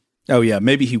to. Oh, yeah.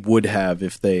 Maybe he would have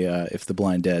if the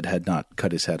Blind Dead had not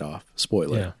cut his head off.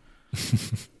 Spoiler. Yeah.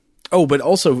 Oh, but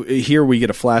also here we get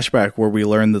a flashback where we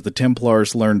learn that the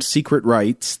Templars learned secret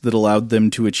rites that allowed them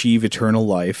to achieve eternal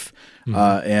life.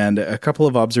 And a couple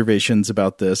of observations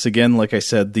about this. Again, like I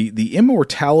said, the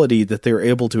immortality that they're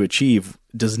able to achieve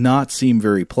does not seem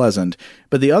very pleasant.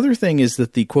 But the other thing is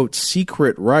that the, quote,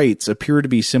 secret rites appear to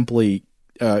be simply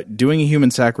doing a human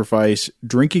sacrifice,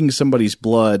 drinking somebody's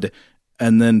blood,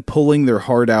 and then pulling their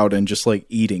heart out and just like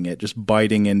eating it, just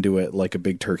biting into it like a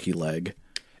big turkey leg.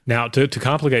 Now, to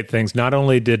complicate things, not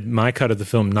only did my cut of the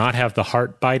film not have the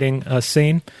heart-biting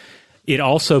scene, it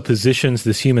also positions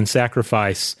this human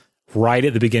sacrifice right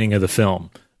at the beginning of the film,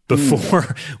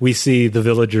 before we see the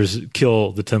villagers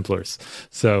kill the Templars.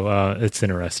 So it's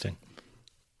interesting.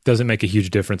 Doesn't make a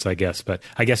huge difference, I guess, but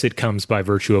I guess it comes by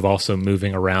virtue of also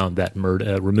moving around that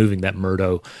removing that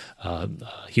Murdo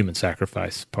human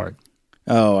sacrifice part.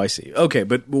 Oh, I see. Okay,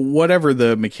 but whatever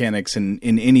the mechanics in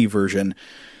any version,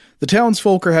 the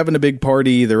townsfolk are having a big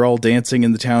party. They're all dancing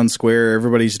in the town square.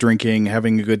 Everybody's drinking,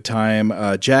 having a good time.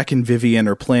 Jack and Vivian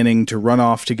are planning to run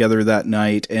off together that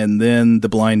night, and then the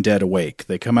Blind Dead awake.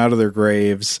 They come out of their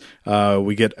graves.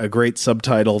 We get a great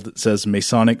subtitle that says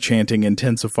Masonic chanting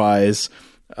intensifies.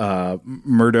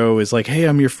 Murdo is like, hey,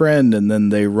 I'm your friend. And then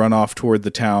they run off toward the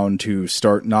town to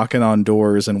start knocking on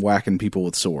doors and whacking people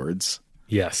with swords.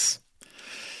 Yes.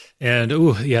 And,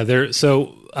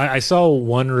 so I saw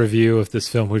one review of this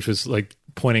film, which was like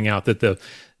pointing out that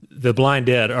the Blind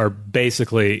Dead are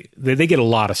basically, they get a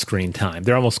lot of screen time.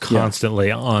 They're almost constantly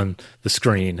on the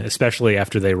screen, especially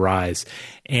after they rise.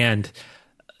 And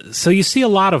so you see a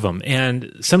lot of them,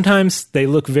 and sometimes they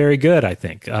look very good, I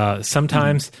think.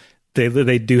 Sometimes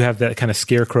they do have that kind of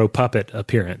scarecrow puppet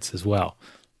appearance as well.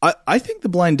 I think the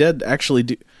Blind Dead actually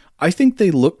do. I think they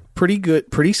look pretty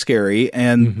good, pretty scary,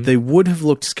 and they would have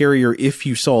looked scarier if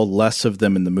you saw less of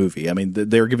them in the movie. I mean,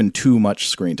 they're given too much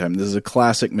screen time. This is a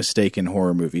classic mistake in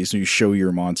horror movies. You show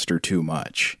your monster too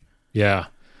much. Yeah.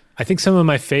 I think some of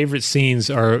my favorite scenes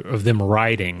are of them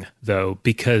riding, though,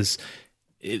 because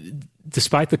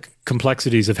despite the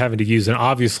complexities of having to use an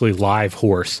obviously live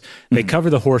horse, they cover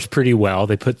the horse pretty well.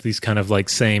 They put these kind of like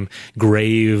same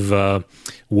grave,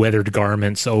 weathered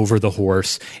garments over the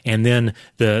horse. And then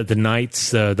the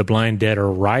knights, the blind dead,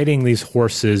 are riding these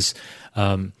horses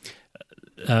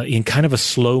in kind of a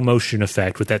slow motion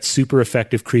effect with that super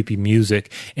effective, creepy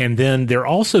music. And then they're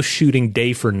also shooting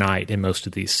day for night in most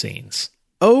of these scenes.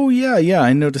 Oh, yeah,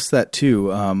 I noticed that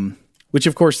too. Which,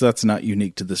 of course, that's not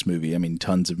unique to this movie. I mean,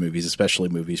 tons of movies, especially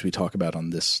movies we talk about on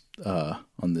this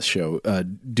show,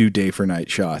 do day for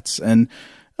night shots. And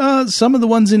some of the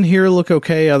ones in here look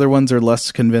okay. Other ones are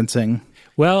less convincing.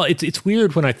 Well, it's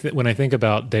weird when I think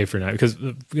about day for night, because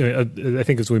I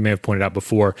think, as we may have pointed out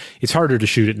before, it's harder to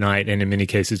shoot at night, and in many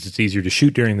cases it's easier to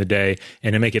shoot during the day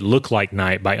and to make it look like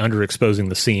night by underexposing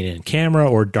the scene in camera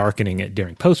or darkening it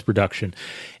during post-production.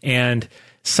 And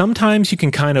sometimes you can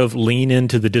kind of lean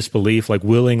into the disbelief, like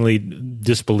willingly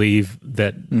disbelieve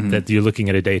that you're looking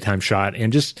at a daytime shot,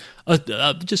 and just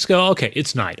go, okay,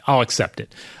 it's night, I'll accept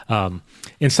it.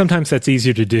 And sometimes that's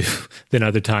easier to do than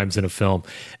other times in a film.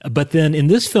 But then in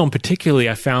this film particularly,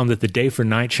 I found that the day for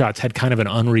night shots had kind of an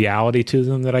unreality to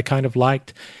them that I kind of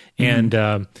liked.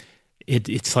 And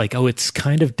it's like, oh, it's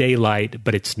kind of daylight,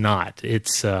 but it's not.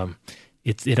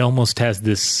 It almost has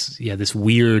this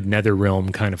weird nether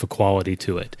realm kind of a quality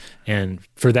to it. And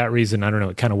for that reason, I don't know,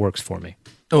 it kind of works for me.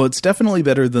 Oh, it's definitely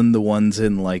better than the ones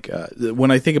in, like,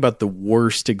 when I think about the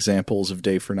worst examples of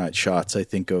day for night shots, I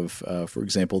think of, for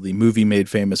example, the movie made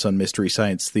famous on Mystery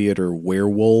Science Theater,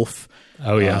 Werewolf.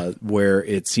 Oh, yeah. Where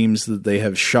it seems that they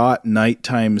have shot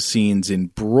nighttime scenes in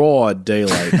broad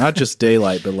daylight, not just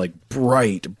daylight, but like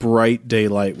bright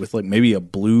daylight with like maybe a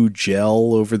blue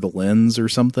gel over the lens or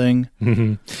something.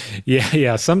 Mm-hmm.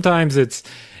 Yeah. Sometimes it's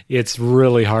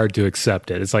really hard to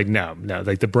accept it. It's like, no,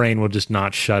 like the brain will just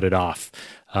not shut it off.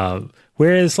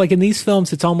 Whereas like in these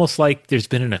films, it's almost like there's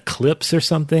been an eclipse or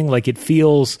something. Like it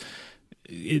feels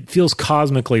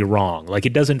cosmically wrong. Like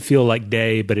it doesn't feel like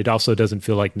day, but it also doesn't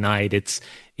feel like night. It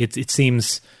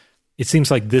seems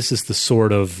like this is the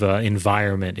sort of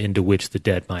environment into which the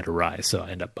dead might arise. So I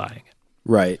end up buying it.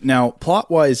 Right. Now,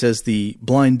 plot-wise, as the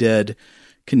blind dead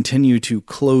continue to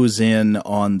close in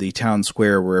on the town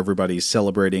square where everybody's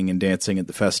celebrating and dancing at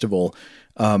the festival,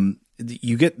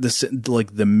 you get this,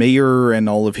 like the mayor and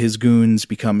all of his goons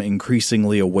become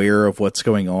increasingly aware of what's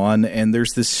going on. And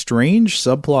there's this strange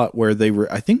subplot where they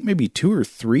were, I think maybe 2 or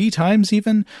 3 times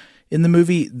even in the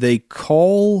movie, they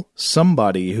call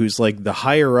somebody who's like the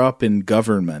higher up in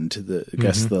government, I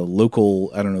guess the local,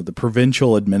 I don't know, the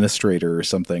provincial administrator or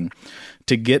something,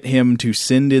 to get him to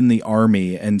send in the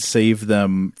army and save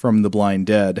them from the blind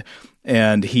dead.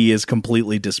 And he is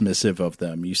completely dismissive of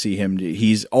them. You see him,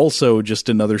 he's also just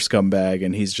another scumbag,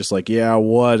 and he's just like, yeah,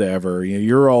 whatever,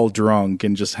 you're all drunk,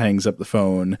 and just hangs up the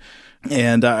phone.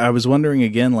 And I was wondering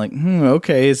again, like,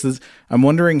 okay, I'm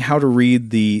wondering how to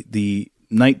read the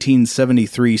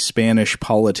 1973 Spanish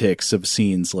politics of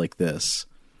scenes like this.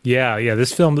 Yeah.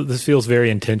 This feels very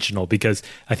intentional, because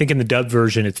I think in the dubbed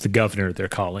version, it's the governor they're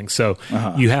calling. So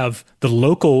you have the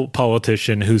local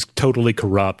politician who's totally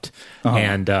corrupt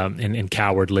and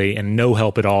cowardly and no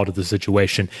help at all to the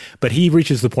situation. But he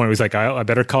reaches the point where he's like, I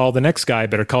better call the next guy, I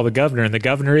better call the governor. And the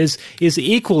governor is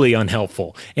equally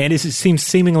unhelpful, and it seems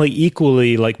seemingly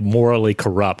equally like morally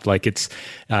corrupt. Like it's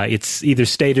either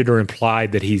stated or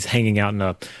implied that he's hanging out in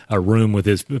a room with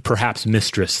his perhaps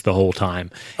mistress the whole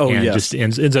time. Just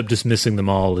ends up dismissing them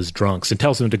all as drunks and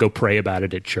tells them to go pray about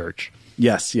it at church.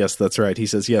 Yes, that's right. He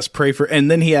says, yes, pray for, and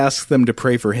then he asks them to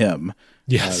pray for him.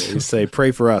 Yes. They say,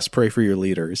 pray for us, pray for your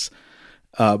leaders.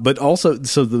 But also,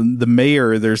 so the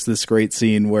mayor, there's this great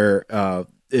scene where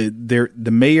the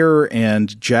mayor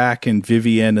and Jack and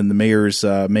Vivian and the mayor's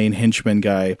main henchman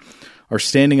guy are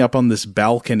standing up on this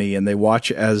balcony, and they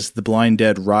watch as the blind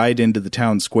dead ride into the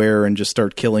town square and just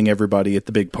start killing everybody at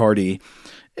the big party.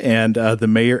 And the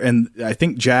mayor, and I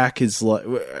think Jack is like,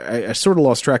 I sort of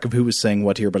lost track of who was saying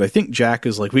what here, but I think Jack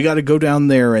is like, we got to go down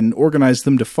there and organize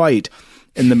them to fight.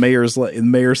 And the mayor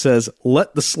says,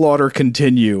 let the slaughter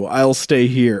continue. I'll stay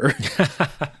here.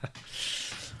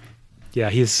 Yeah,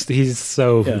 he's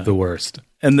so the worst.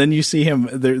 And then you see him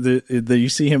you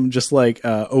see him just like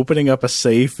opening up a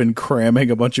safe and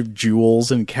cramming a bunch of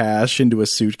jewels and cash into a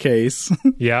suitcase.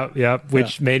 Yeah,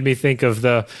 which made me think of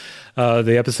the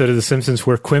episode of The Simpsons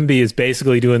where Quimby is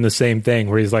basically doing the same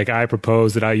thing, where he's like, I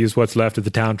propose that I use what's left of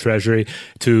the town treasury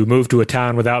to move to a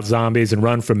town without zombies and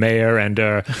run for mayor, and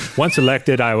once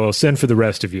elected, I will send for the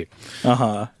rest of you.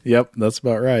 Yep, that's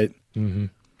about right. Mm-hmm.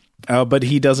 But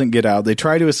he doesn't get out. They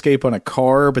try to escape on a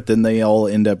car, but then they all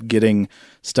end up getting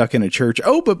stuck in a church.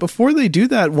 Oh, but before they do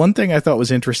that, one thing I thought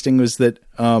was interesting was that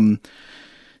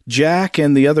Jack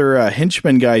and the other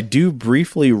henchman guy do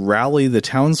briefly rally the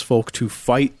townsfolk to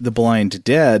fight the blind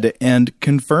dead. And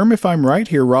confirm if I'm right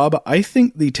here, Rob, I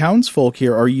think the townsfolk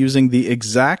here are using the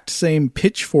exact same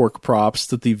pitchfork props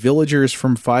that the villagers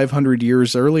from 500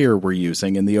 years earlier were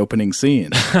using in the opening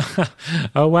scene.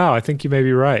 Oh, wow. I think you may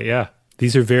be right. Yeah.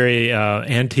 These are very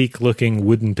antique-looking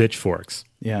wooden pitchforks.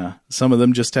 Yeah. Some of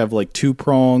them just have like 2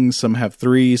 prongs. Some have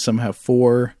 3. Some have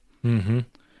 4. Mm-hmm.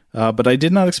 But I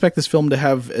did not expect this film to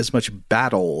have as much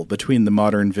battle between the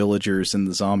modern villagers and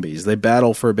the zombies. They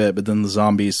battle for a bit, but then the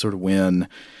zombies sort of win.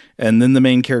 And then the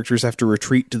main characters have to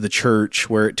retreat to the church,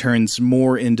 where it turns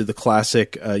more into the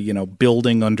classic,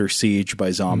 building under siege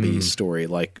by zombies story,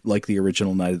 like the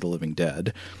original Night of the Living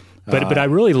Dead. But I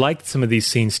really liked some of these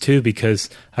scenes, too, because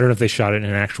I don't know if they shot it in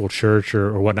an actual church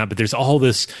or whatnot, but there's all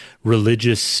this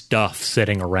religious stuff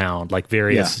sitting around, like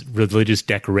various religious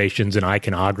decorations and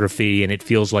iconography, and it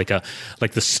feels like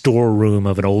the storeroom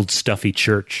of an old stuffy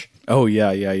church. Oh,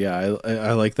 yeah.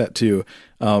 I like that, too.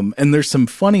 And there's some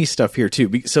funny stuff here,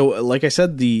 too. So, like I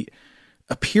said, the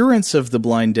appearance of the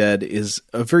blind dead is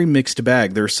a very mixed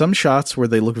bag. There are some shots where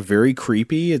they look very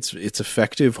creepy. It's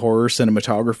effective horror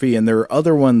cinematography, and there are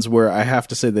other ones where I have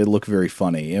to say they look very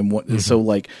funny. And so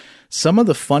like some of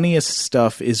the funniest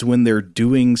stuff is when they're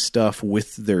doing stuff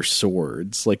with their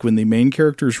swords. Like when the main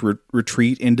characters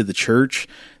retreat into the church,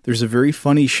 there's a very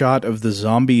funny shot of the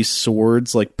zombie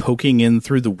swords like poking in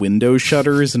through the window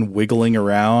shutters and wiggling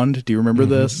around. Do you remember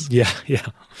this? Yeah.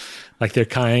 Like they're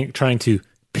trying to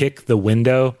pick the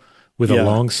window with a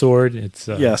long sword. It's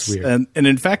weird. And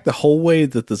in fact, the whole way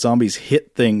that the zombies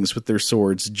hit things with their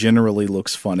swords generally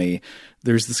looks funny.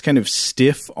 There's this kind of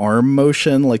stiff arm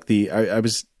motion, like I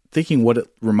was thinking what it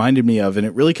reminded me of, and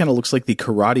it really kind of looks like the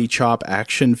Karate Chop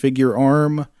action figure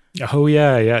arm. Oh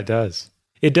yeah, it does.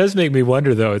 It does make me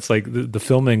wonder, though. It's like the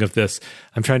filming of this.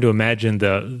 I'm trying to imagine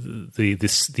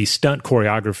the stunt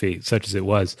choreography, such as it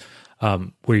was,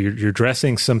 where you're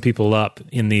dressing some people up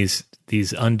in these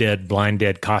undead, blind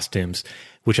dead costumes,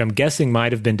 which I'm guessing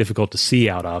might have been difficult to see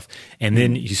out of, and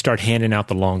then you start handing out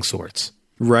the long swords.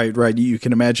 Right. You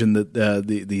can imagine that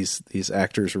these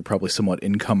actors were probably somewhat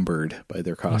encumbered by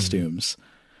their costumes.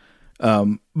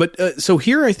 So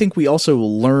here I think we also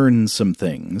learn some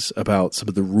things about some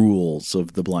of the rules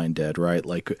of the blind dead, right?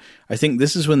 Like I think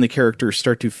this is when the characters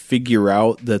start to figure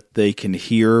out that they can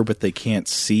hear but they can't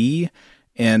see,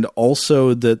 and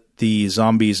also that the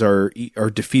zombies are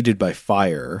defeated by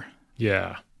fire.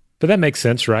 Yeah. But that makes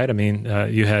sense, right? I mean,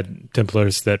 you had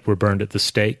Templars that were burned at the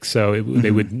stake, so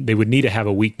they would need to have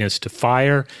a weakness to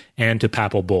fire and to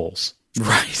papal bulls.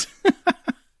 Right.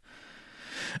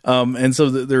 And so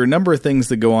there are a number of things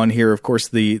that go on here. Of course,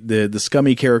 the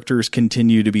scummy characters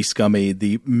continue to be scummy.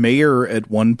 The mayor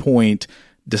at one point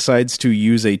decides to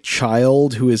use a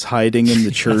child who is hiding in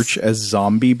the church as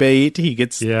zombie bait. He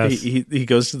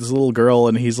goes to this little girl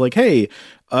and he's like, "Hey,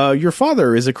 your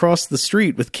father is across the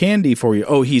street with candy for you."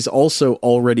 Oh, he's also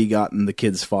already gotten the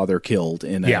kid's father killed.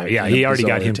 He already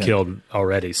got him killed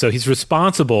already. So he's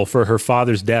responsible for her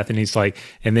father's death, and he's like,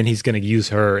 and then he's going to use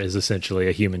her as essentially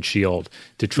a human shield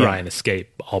to try and escape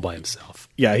all by himself.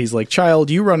 Yeah, he's like, "Child,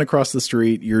 you run across the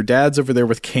street. Your dad's over there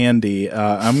with candy.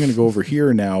 I'm going to go over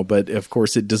here now." But of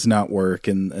course, it does not work,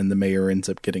 and the mayor ends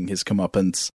up getting his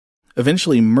comeuppance.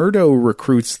 Eventually, Murdo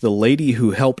recruits the lady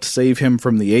who helped save him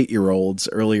from the 8-year-olds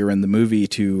earlier in the movie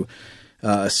to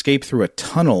escape through a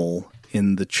tunnel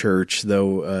in the church,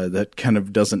 though that kind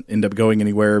of doesn't end up going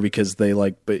anywhere because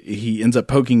but he ends up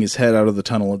poking his head out of the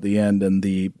tunnel at the end, and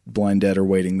the blind dead are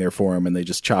waiting there for him, and they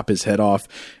just chop his head off.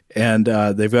 And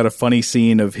they've got a funny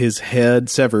scene of his head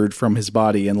severed from his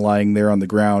body and lying there on the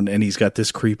ground, and he's got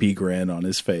this creepy grin on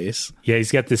his face. Yeah,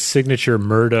 he's got this signature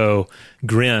Murdo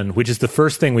grin, which is the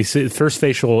first thing we see, the first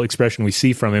facial expression we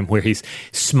see from him, where he's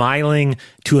smiling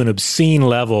to an obscene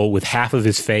level with half of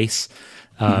his face.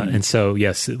 And so,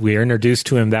 yes, we are introduced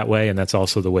to him that way, and that's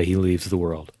also the way he leaves the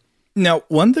world. Now,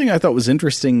 one thing I thought was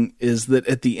interesting is that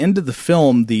at the end of the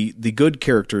film, the good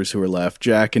characters who are left,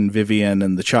 Jack and Vivian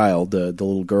and the child, the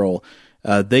little girl,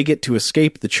 they get to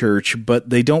escape the church, but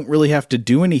they don't really have to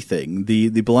do anything. The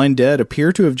blind dead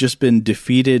appear to have just been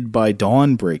defeated by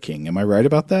dawn breaking. Am I right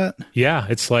about that? Yeah,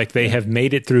 it's like they have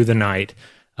made it through the night.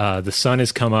 The sun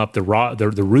has come up. The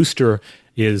rooster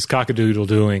is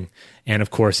cock-a-doodle-doing. And,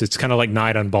 of course, it's kind of like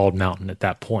night on Bald Mountain at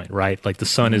that point, right? Like the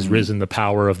sun has risen, the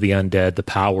power of the undead, the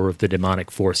power of the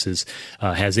demonic forces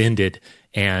has ended.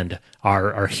 And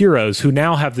our heroes, who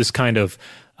now have this kind of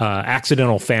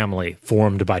accidental family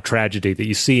formed by tragedy that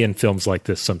you see in films like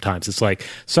this sometimes. It's like,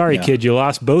 sorry, kid, you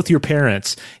lost both your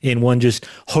parents in one just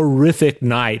horrific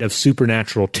night of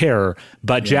supernatural terror,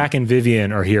 but Jack and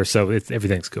Vivian are here, so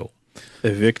everything's cool. A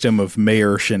victim of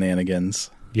mayor shenanigans.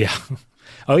 Yeah.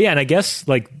 Oh, yeah, and I guess,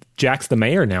 like, Jack's the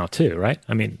mayor now, too, right?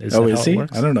 I mean, is he?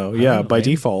 Works? I don't know. Yeah, by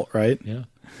default, right? Yeah.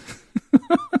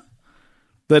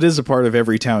 That is a part of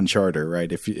every town charter, right?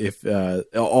 If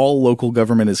all local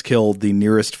government is killed, the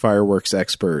nearest fireworks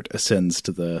expert ascends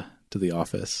to the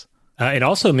office. It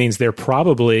also means they're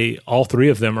probably, all three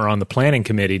of them are on the planning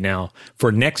committee now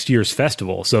for next year's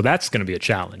festival. So that's going to be a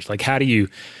challenge. Like, how do you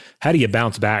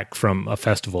bounce back from a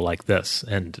festival like this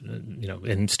and,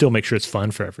 and still make sure it's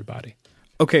fun for everybody?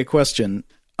 Okay, question.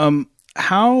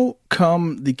 How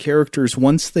come the characters,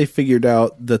 once they figured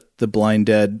out that the blind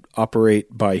dead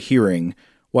operate by hearing,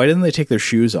 why didn't they take their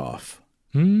shoes off?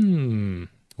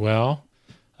 Well,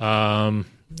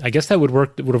 I guess that would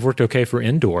have worked okay for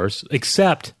indoors,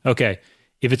 except, okay,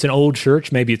 if it's an old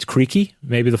church, maybe it's creaky.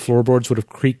 Maybe the floorboards would have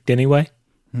creaked anyway.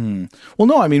 Well,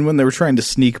 no, I mean, when they were trying to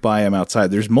sneak by him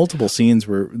outside, there's multiple scenes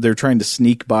where they're trying to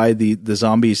sneak by the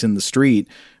zombies in the street,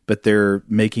 but they're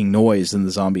making noise and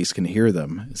the zombies can hear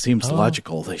them. It seems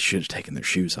logical they should have taken their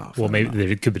shoes off. Well,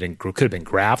 maybe it could have been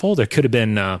gravel. There could have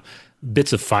been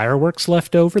bits of fireworks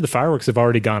left over. The fireworks have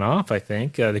already gone off, I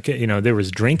think. There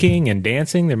was drinking and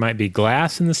dancing. There might be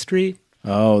glass in the street.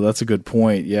 Oh, that's a good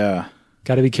point, yeah.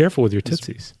 Got to be careful with your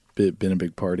tootsies. It's been a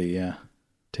big party, yeah.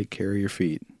 Take care of your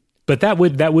feet. But that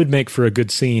would make for a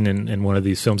good scene in one of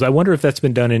these films. I wonder if that's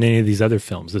been done in any of these other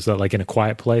films. Is that like In a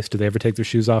Quiet Place? Do they ever take their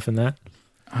shoes off in that?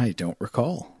 I don't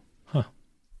recall. Huh.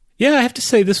 Yeah, I have to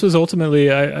say this was ultimately,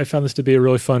 I found this to be a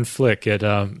really fun flick.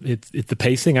 The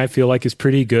pacing I feel like is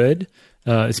pretty good,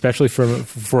 especially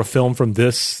for a film from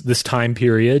this time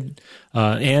period,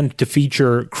 and to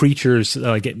feature creatures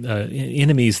like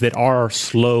enemies that are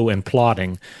slow and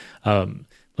plodding.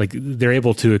 Like they're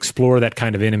able to explore that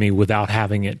kind of enemy without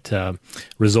having it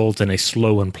result in a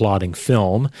slow and plodding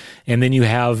film. And then you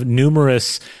have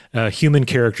numerous human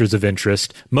characters of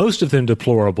interest, most of them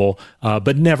deplorable,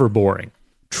 but never boring.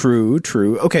 True.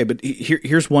 Okay, but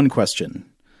here's one question.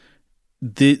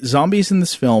 The zombies in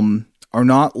this film are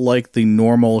not like the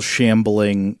normal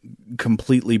shambling,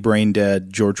 completely brain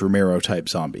dead George Romero type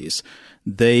zombies.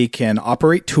 They can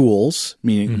operate tools,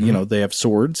 meaning, they have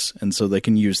swords, and so they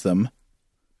can use them.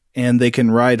 And they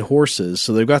can ride horses,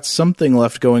 so they've got something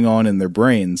left going on in their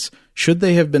brains. Should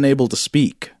they have been able to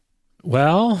speak?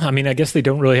 Well, I mean, I guess they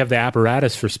don't really have the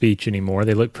apparatus for speech anymore.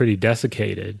 They look pretty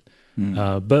desiccated.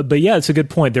 But yeah, it's a good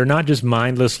point. They're not just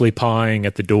mindlessly pawing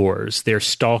at the doors. They're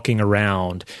stalking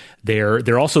around.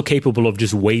 They're also capable of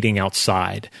just waiting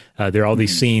outside. There are all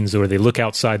these scenes where they look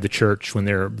outside the church when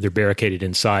they're barricaded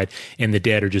inside, and the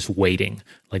dead are just waiting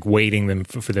them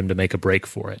for them to make a break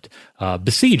for it,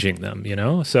 besieging them.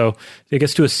 So I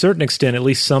guess to a certain extent, at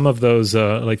least some of those,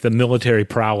 like the military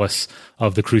prowess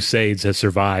of the Crusades, has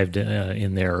survived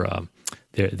in their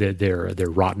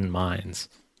rotten minds.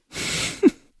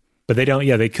 But they don't.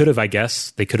 Yeah, they could have. I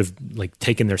guess they could have like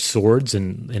taken their swords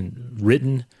and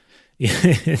written in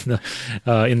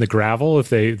the gravel if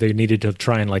they needed to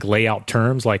try and like lay out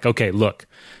terms like, okay, look,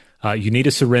 you need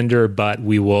to surrender, but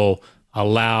we will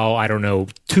allow, I don't know,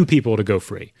 2 people to go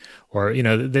free, or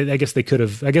I guess they could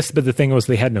have. I guess, but the thing was,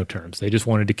 they had no terms. They just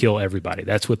wanted to kill everybody.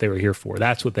 That's what they were here for.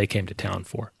 That's what they came to town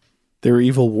for. They're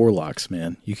evil warlocks,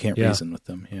 man. You can't reason with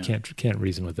them. Yeah. Can't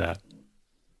reason with that.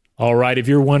 All right, if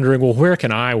you're wondering, well, where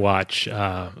can I watch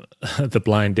the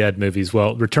Blind Dead movies?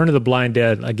 Well, Return of the Blind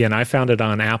Dead, again, I found it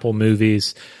on Apple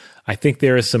Movies. I think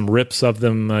there is some rips of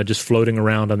them just floating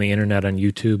around on the internet, on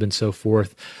YouTube and so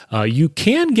forth. You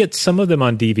can get some of them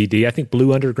on DVD. I think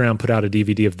Blue Underground put out a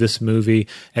DVD of this movie.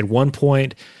 At one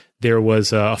point, there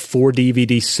was a 4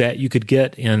 DVD set you could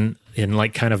get in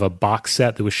like kind of a box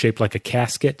set that was shaped like a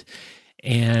casket.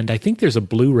 And I think there's a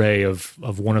Blu-ray of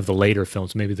one of the later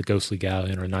films, maybe The Ghostly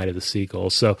Galleon or Night of the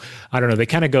Seagull. So I don't know. They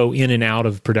kind of go in and out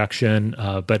of production.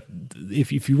 But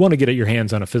if you want to get your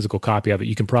hands on a physical copy of it,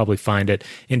 you can probably find it.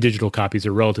 And digital copies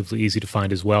are relatively easy to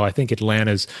find as well. I think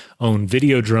Atlanta's own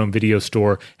Videodrome video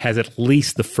store has at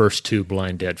least the first 2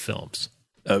 Blind Dead films.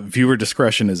 Viewer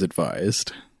discretion is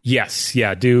advised. Yes.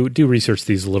 Yeah. Do research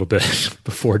these a little bit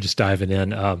before just diving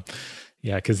in.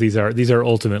 Yeah, because these are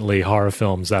ultimately horror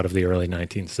films out of the early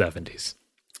 1970s.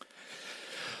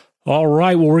 All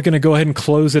right, well, we're going to go ahead and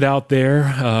close it out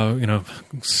there.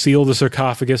 Seal the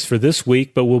sarcophagus for this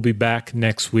week, but we'll be back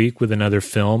next week with another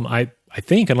film. I I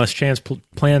think, unless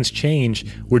plans change,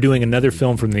 we're doing another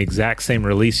film from the exact same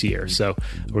release year. So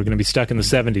we're going to be stuck in the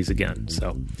 70s again.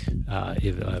 So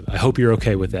I hope you're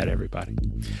okay with that, everybody.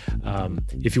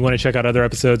 If you want to check out other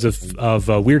episodes of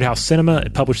Weirdhouse Cinema,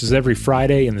 it publishes every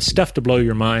Friday in the Stuff to Blow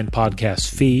Your Mind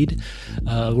podcast feed.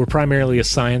 We're primarily a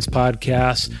science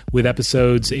podcast with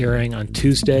episodes airing on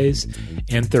Tuesdays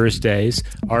and Thursdays,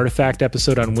 Artifact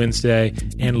episode on Wednesday,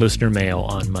 and listener mail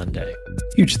on Monday.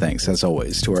 Huge thanks, as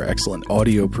always, to our excellent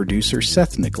audio producer,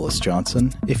 Seth Nicholas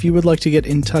Johnson. If you would like to get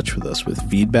in touch with us with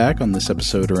feedback on this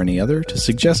episode or any other, to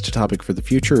suggest a topic for the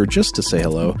future, or just to say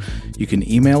hello, you can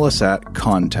email us at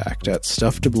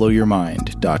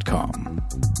contact@stufftoblowyourmind.com.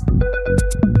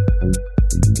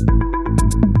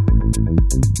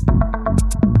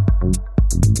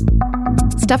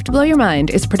 Stuff to Blow Your Mind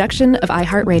is a production of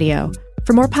iHeartRadio.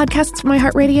 For more podcasts from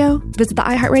iHeartRadio, visit the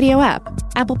iHeartRadio app,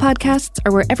 Apple Podcasts,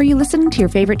 or wherever you listen to your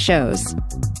favorite shows.